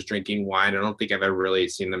drinking, it was drinking wine. I don't think I've ever really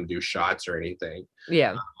seen them do shots or anything.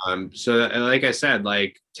 Yeah. So like I said,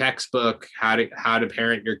 like textbook how to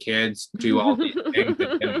parent your kids, do all these things.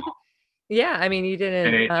 Yeah, I mean, you And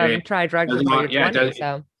didn't it try drugs doesn't, until you're yeah, 20,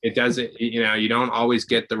 so it doesn't, you know, you don't always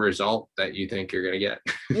get the result that you think you're going to get.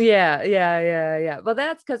 yeah. Well,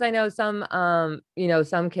 that's because I know some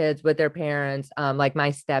some kids with their parents, like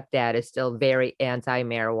my stepdad is still very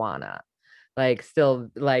anti-marijuana. Like still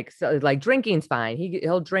like so like drinking's fine.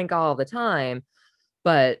 He'll drink all the time,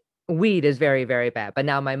 but weed is very, very bad. But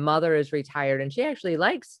now my mother is retired and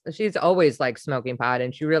she's always like smoking pot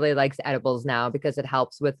and she really likes edibles now because it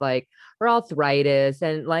helps with like her arthritis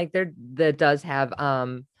and like that does have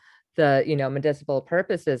the medicinal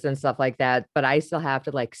purposes and stuff like that. But I still have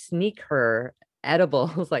to like sneak her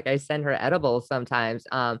edibles. Like I send her edibles sometimes.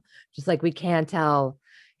 Just like we can't tell,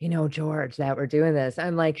 George, that we're doing this.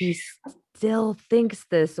 I'm like, he still thinks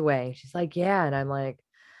this way. She's like, yeah. And I'm like,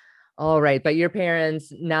 all right, but your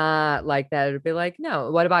parents not like that. It'd be like, no.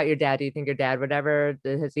 What about your dad? Do you think your dad would ever?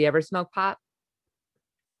 Has he ever smoked pot?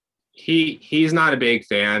 He's not a big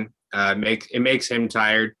fan. Makes him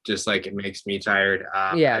tired, just like it makes me tired.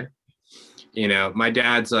 Yeah, You know, my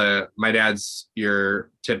dad's your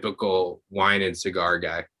typical wine and cigar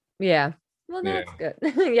guy. yeah. Well, You that's know,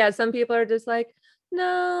 good. Yeah, some people are just like,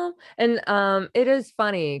 no. And it is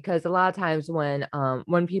funny because a lot of times when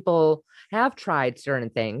people have tried certain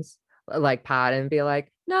things like pot and be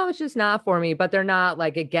like, no, it's just not for me, but they're not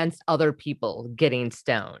like against other people getting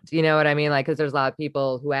stoned. You know what I mean? Like, because there's a lot of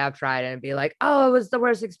people who have tried it and be like, oh, it was the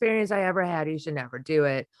worst experience I ever had. You should never do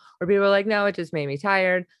it. Or people are like, no, it just made me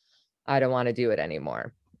tired. I don't want to do it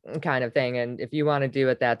anymore, kind of thing. And if you want to do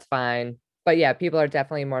it, that's fine. But yeah, people are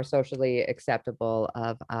definitely more socially acceptable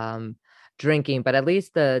of drinking. But at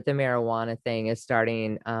least the marijuana thing is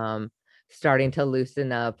starting to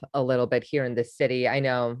loosen up a little bit here in the city. I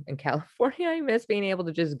know in California, I miss being able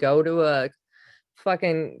to just go to a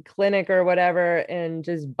fucking clinic or whatever and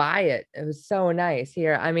just buy it. It was so nice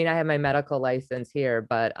here. I mean, I have my medical license here,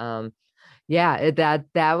 but yeah,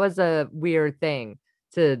 that was a weird thing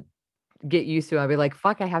to get used to. I'd be like,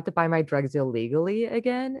 fuck, I have to buy my drugs illegally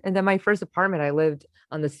again. And then my first apartment, I lived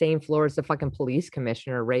on the same floor as the fucking police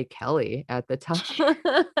commissioner, Ray Kelly, at the time.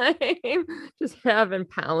 Just having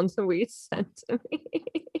pounds of weed sent to me.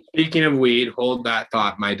 speaking of weed, hold that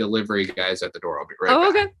thought. My delivery guy's at the door. I'll be right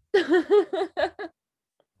Oh, back. okay.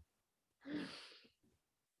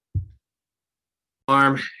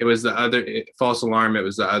 Alarm. It was the other false alarm. It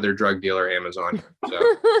was the other drug dealer, Amazon.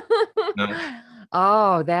 So no.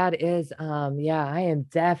 Oh, that is yeah, I am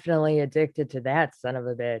definitely addicted to that son of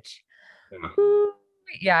a bitch. Yeah.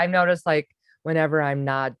 Yeah, I've noticed like whenever I'm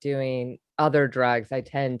not doing other drugs, I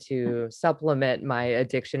tend to supplement my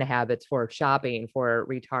addiction habits for shopping for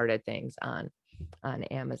retarded things on. on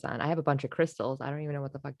Amazon. I have a bunch of crystals. I don't even know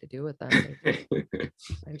what the fuck to do with them.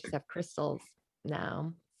 I just have crystals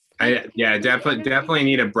now. Definitely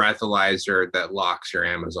need a breathalyzer that locks your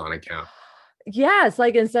Amazon account. Yes,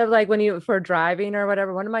 like instead of like when you for driving or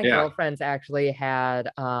whatever. One of my Yeah. girlfriends actually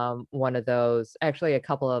had one of those. Actually, a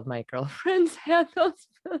couple of my girlfriends had those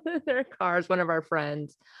in their cars. One of our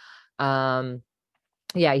friends.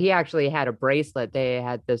 Yeah, he actually had a bracelet. They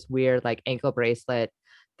had this weird like ankle bracelet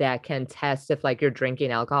that can test if like you're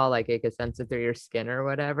drinking alcohol, like it can sense it through your skin or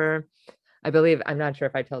whatever. I believe, I'm not sure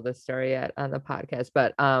if I told this story yet on the podcast,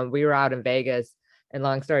 but we were out in Vegas, and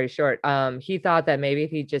long story short, he thought that maybe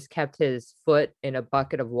if he just kept his foot in a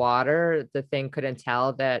bucket of water, the thing couldn't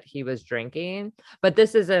tell that he was drinking. But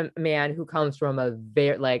this is a man who comes from a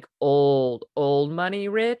very like old money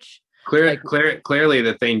rich. Like, Clearly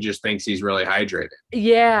the thing just thinks he's really hydrated.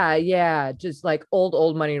 yeah, just like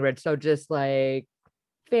old money rich. So just like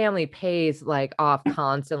family pays like off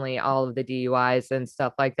constantly all of the DUIs and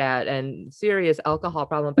stuff like that, and serious alcohol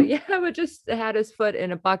problem. But yeah, but just had his foot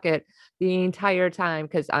in a bucket the entire time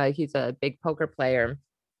because he's a big poker player.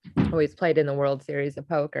 Always played in the World Series of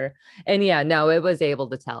Poker. And yeah, no, it was able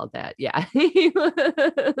to tell that. Yeah,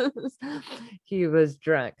 he was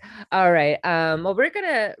drunk. All right. Well, we're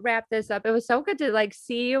gonna wrap this up. It was so good to like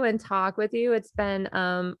see you and talk with you. It's been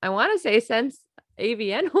I want to say since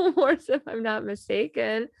AVN Awards, if I'm not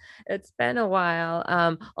mistaken. It's been a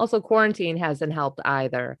while. Also quarantine hasn't helped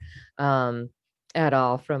either. At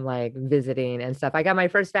all from like visiting and stuff. I got my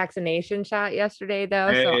first vaccination shot yesterday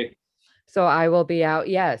though. So I will be out.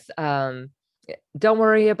 Yes. Don't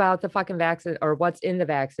worry about the fucking vaccine or what's in the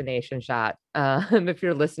vaccination shot. If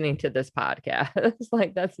you're listening to this podcast,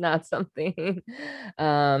 like that's not something.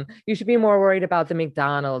 You should be more worried about the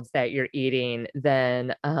McDonald's that you're eating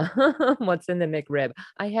than what's in the McRib.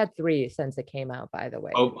 I had 3 since it came out, by the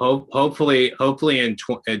way. Hopefully in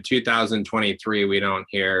 2023 we don't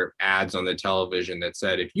hear ads on the television that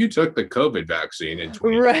said if you took the COVID vaccine in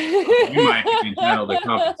 2020, you might be entitled to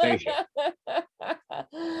compensation.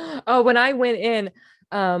 Oh, when I went in,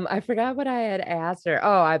 I forgot what I had asked her.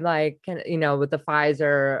 Oh, I'm like, with the Pfizer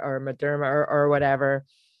or Moderna or whatever.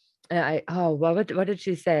 And what did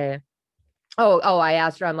she say? I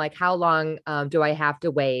asked her, I'm like, how long do I have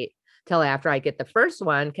to wait till after I get the first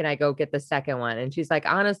one? Can I go get the second one? And she's like,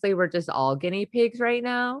 honestly, we're just all guinea pigs right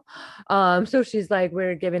now. So she's like,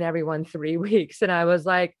 we're giving everyone 3 weeks. And I was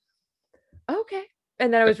like, okay.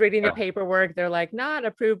 And then I was reading the paperwork. They're like, not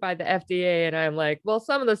approved by the FDA. And I'm like, well,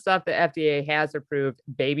 some of the stuff the FDA has approved,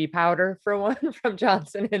 baby powder for one from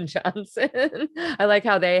Johnson and Johnson. I like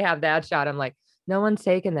how they have that shot. I'm like, no one's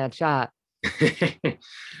taking that shot.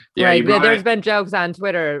 Yeah, like, there's been jokes on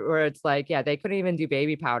Twitter where it's like, yeah, they couldn't even do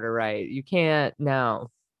baby powder right. You can't, no.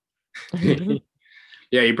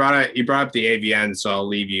 Yeah, you brought up the AVN, so I'll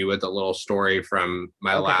leave you with a little story from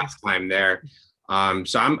my last time there.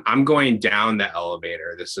 So I'm going down the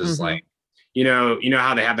elevator. This is like, you know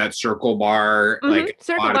how they have that circle bar, like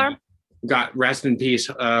circle bar. Got rest in peace,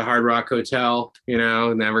 Hard Rock Hotel.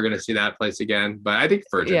 Never gonna see that place again. But I think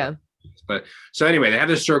Virgin. Yeah. But so anyway, they have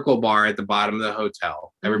the circle bar at the bottom of the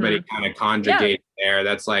hotel. Everybody kind of conjugate there.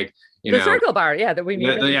 That's like the circle bar. Yeah, that we meet.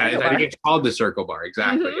 I think it's called the circle bar.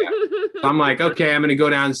 Exactly. Yeah. So I'm like, okay, I'm gonna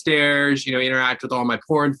go downstairs. Interact with all my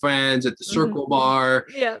porn friends at the circle bar.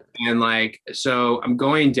 Yeah. And like, so I'm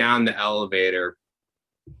going down the elevator,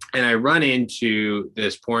 and I run into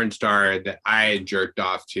this porn star that I had jerked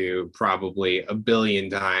off to probably a billion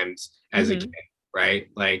times as a kid, right?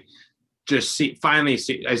 Like, I see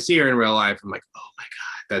her in real life. I'm like, oh my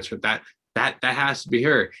God, that's what that has to be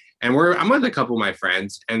her. And I'm with a couple of my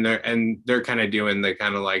friends, and they're kind of doing the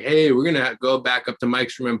kind of like, hey, we're gonna go back up to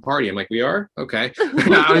Mike's room and party. I'm like, we are? Okay.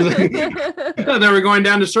 I was like, I thought they were going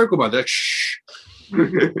down to Circle Bar. They're like, shh.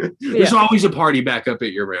 There's always a party back up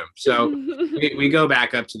at your room. So we go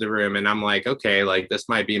back up to the room, and I'm like, okay, like this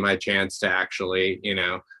might be my chance to actually,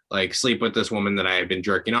 like sleep with this woman that I have been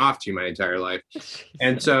jerking off to my entire life.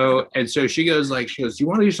 And so she goes, do you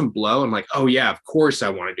want to do some blow? I'm like, oh yeah, of course I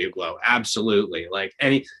want to do blow. Absolutely.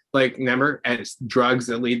 Remember, and it's drugs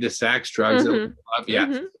that lead to sex, drugs that lead to love.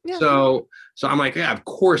 Yeah. Yeah. So I'm like, yeah, of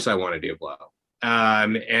course I want to do blow.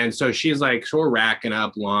 And so she's like, so we're racking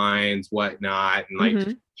up lines, whatnot. And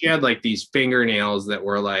like, she had like these fingernails that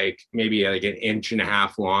were like maybe like 1.5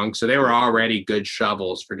 inches long. So they were already good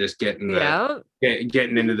shovels for just getting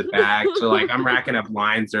getting into the bag. So like, I'm racking up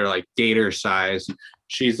lines that are like gator size.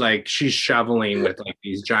 She's shoveling with like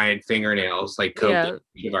these giant fingernails, like coat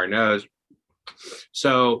of our nose.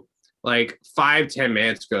 So like 5-10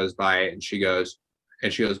 minutes goes by, and she goes,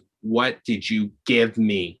 what did you give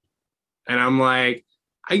me? And I'm like,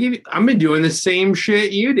 I've been doing the same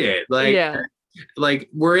shit you did. Yeah. Like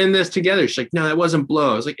we're in this together. She's like, no, that wasn't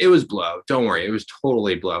blow. I was like, it was blow. Don't worry. It was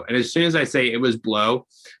totally blow. And as soon as I say it was blow,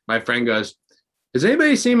 my friend goes, has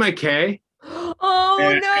anybody seen my K? Oh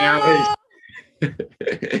And I was, no.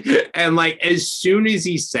 and like, as soon as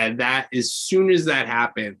he said that, as soon as that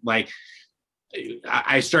happened, like,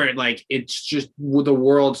 I started like it's just the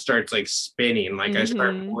world starts like spinning. Like I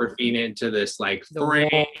start Mm-hmm. morphing into this like The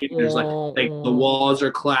frame. There's like the walls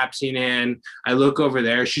are collapsing in. I look over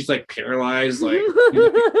there. She's like paralyzed, like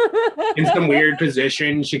in some weird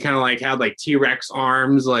position. She kind of like had like T-Rex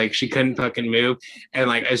arms, like she couldn't fucking move. And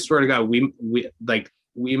like I swear to God,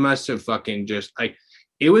 we must have fucking just like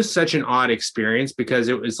it was such an odd experience because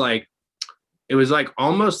it was like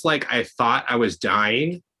almost like I thought I was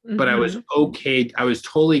dying, but I was okay. I was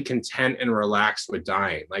totally content and relaxed with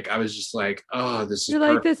dying. Like I was just like, oh, this is You're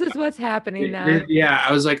like, perfect. this is what's happening now. Yeah,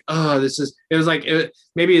 I was like, oh, this is. It was like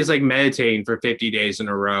maybe it's like meditating for 50 days in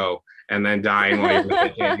a row and then dying while you're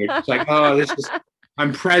meditating. You're just like, oh, this is.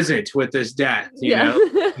 I'm present with this death. You Yeah.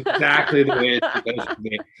 know, exactly the way it's supposed to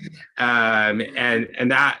be.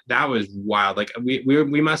 And that was wild. Like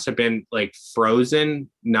we must have been like frozen,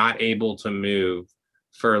 not able to move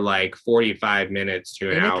for like 45 minutes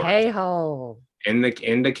to an In a hour K-hole. in the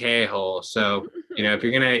K hole. So if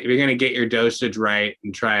you're gonna get your dosage right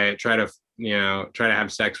and try to try to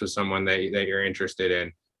have sex with someone that you're interested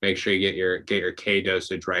in, make sure you get your K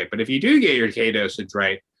dosage right. But if you do get your K dosage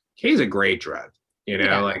right, K is a great drug.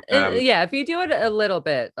 Yeah. Like Yeah, if you do it a little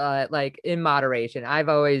bit, like in moderation. I've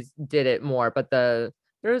always did it more, but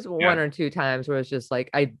there's one or two times where it's just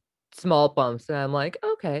like I small bumps and I'm like,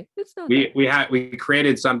 okay, it's not we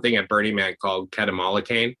created something at Burning Man called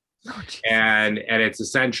ketamolocaine. oh, And it's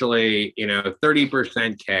essentially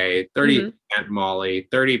 30% K, 30% Molly,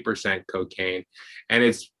 30% cocaine, and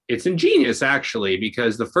it's ingenious actually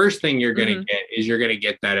because the first thing you're going to get is you're going to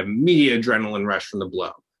get that immediate adrenaline rush from the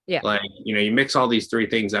blow. Yeah. Like you mix all these three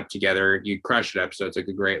things up together, you crush it up. So it's like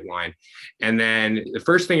a great line. And then the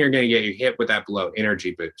first thing you're going to get, you hit with that blow,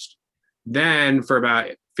 energy boost. Then for about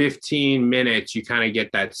 15 minutes, you kind of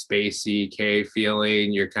get that spacey K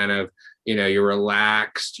feeling. You're kind of you're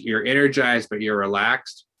relaxed, you're energized, but you're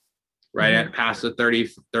relaxed. Right at past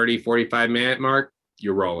the 45 minute mark,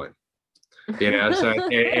 you're rolling. So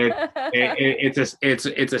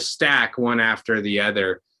it's a stack one after the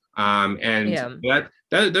other. And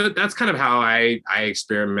that's kind of how I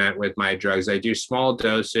experiment with my drugs. I do small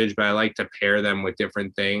dosage, but I like to pair them with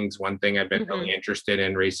different things. One thing I've been really interested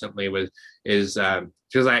in recently is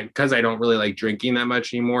because I don't really like drinking that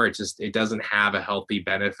much anymore. It doesn't have a healthy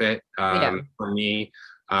benefit for me.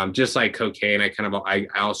 Just like cocaine, I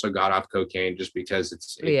also got off cocaine just because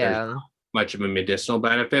there's not much of a medicinal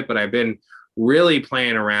benefit. But I've been really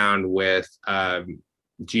playing around with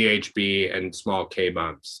GHB and small K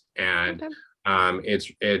bumps, and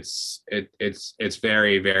it's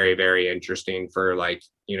very, very, very interesting for like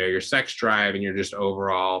your sex drive and your just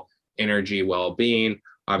overall energy well-being.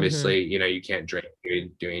 Obviously, you can't drink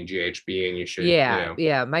doing GHB, and you should.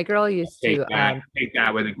 Yeah. My girl used take to take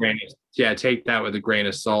that with a grain of take that with a grain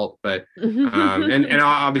of salt. But and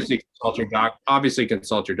obviously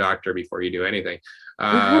consult your doctor before you do anything.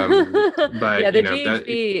 But yeah, the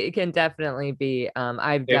GHB can definitely be.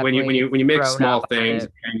 I've definitely when you mix small things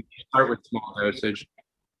and you start with small dosage.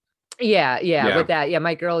 Yeah. With that,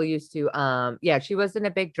 my girl used to she wasn't a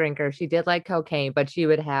big drinker. She did like cocaine, but she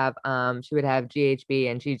would have GHB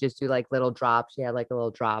and she'd just do like little drops. She had like a little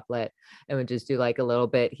droplet and would just do like a little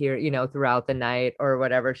bit here, throughout the night or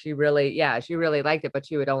whatever. She really liked it, but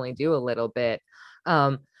she would only do a little bit.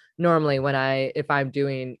 Normally if I'm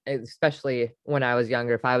doing, especially when I was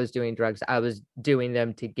younger, if I was doing drugs, I was doing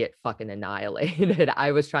them to get fucking annihilated.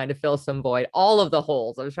 I was trying to fill some void, all of the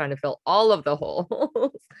holes. I was trying to fill all of the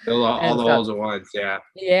holes. Fill all the holes at once. Yeah.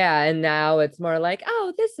 Yeah. And now it's more like,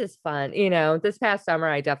 oh, this is fun. This past summer,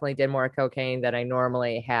 I definitely did more cocaine than I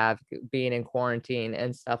normally have being in quarantine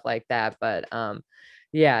and stuff like that. But,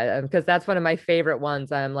 yeah, because that's one of my favorite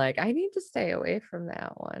ones. I'm like, I need to stay away from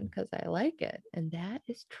that one because I like it. And that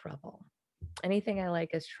is trouble. Anything I like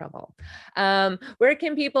is trouble. Where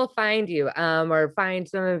can people find you or find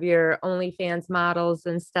some of your OnlyFans models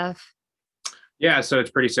and stuff? Yeah, so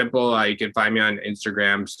it's pretty simple. You can find me on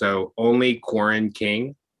Instagram. So only Quarren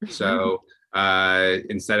King. So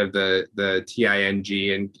instead of the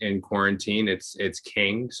TING in quarantine, it's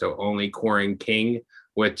King. So only Quarren King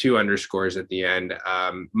with 2 underscores at the end.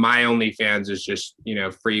 My OnlyFans is just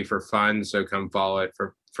free for fun, so come follow it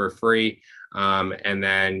for free. And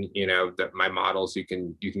then my models, you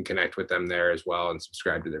can connect with them there as well and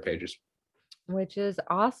subscribe to their pages. which is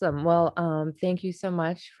awesome. Well, thank you so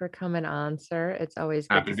much for coming on, sir. It's always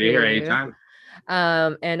good Happy to to be here see you. anytime.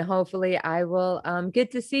 And hopefully I will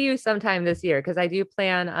get to see you sometime this year because I do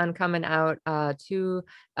plan on coming out to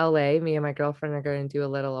LA. Me and my girlfriend are going to do a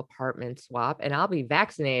little apartment swap, and I'll be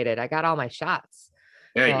vaccinated. I got all my shots.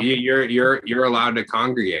 Yeah, Well, you're allowed to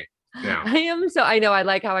congregate now. I am so I know I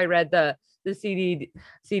like how I read the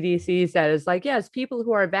CDC said it's like, yes, people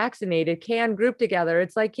who are vaccinated can group together.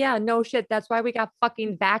 It's like, yeah, no shit. That's why we got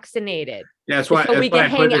fucking vaccinated. Yeah, Is so that's we why can I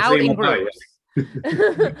put hang this out thing in about you. groups.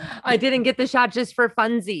 I didn't get the shot just for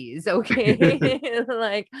funsies, okay?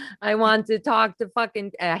 Like I want to talk to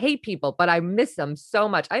fucking I hate people, but I miss them so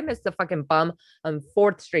much. I miss the fucking bum on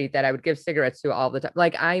 4th Street that I would give cigarettes to all the time.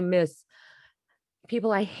 Like I miss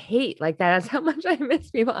people I hate like that. That's how much I miss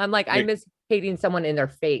people. I'm like, I miss hating someone in their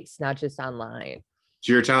face, not just online.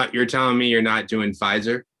 So you're telling me you're not doing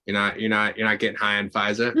Pfizer? You're not getting high on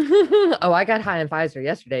Pfizer? Oh, I got high on Pfizer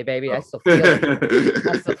yesterday, baby. I Oh. still feel it.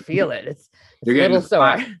 I still feel it. It's You're a getting little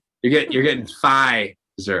sore. you're getting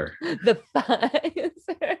Pfizer. The Pfizer.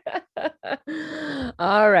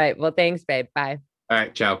 All right. Well, thanks, babe. Bye. All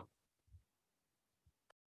right, ciao.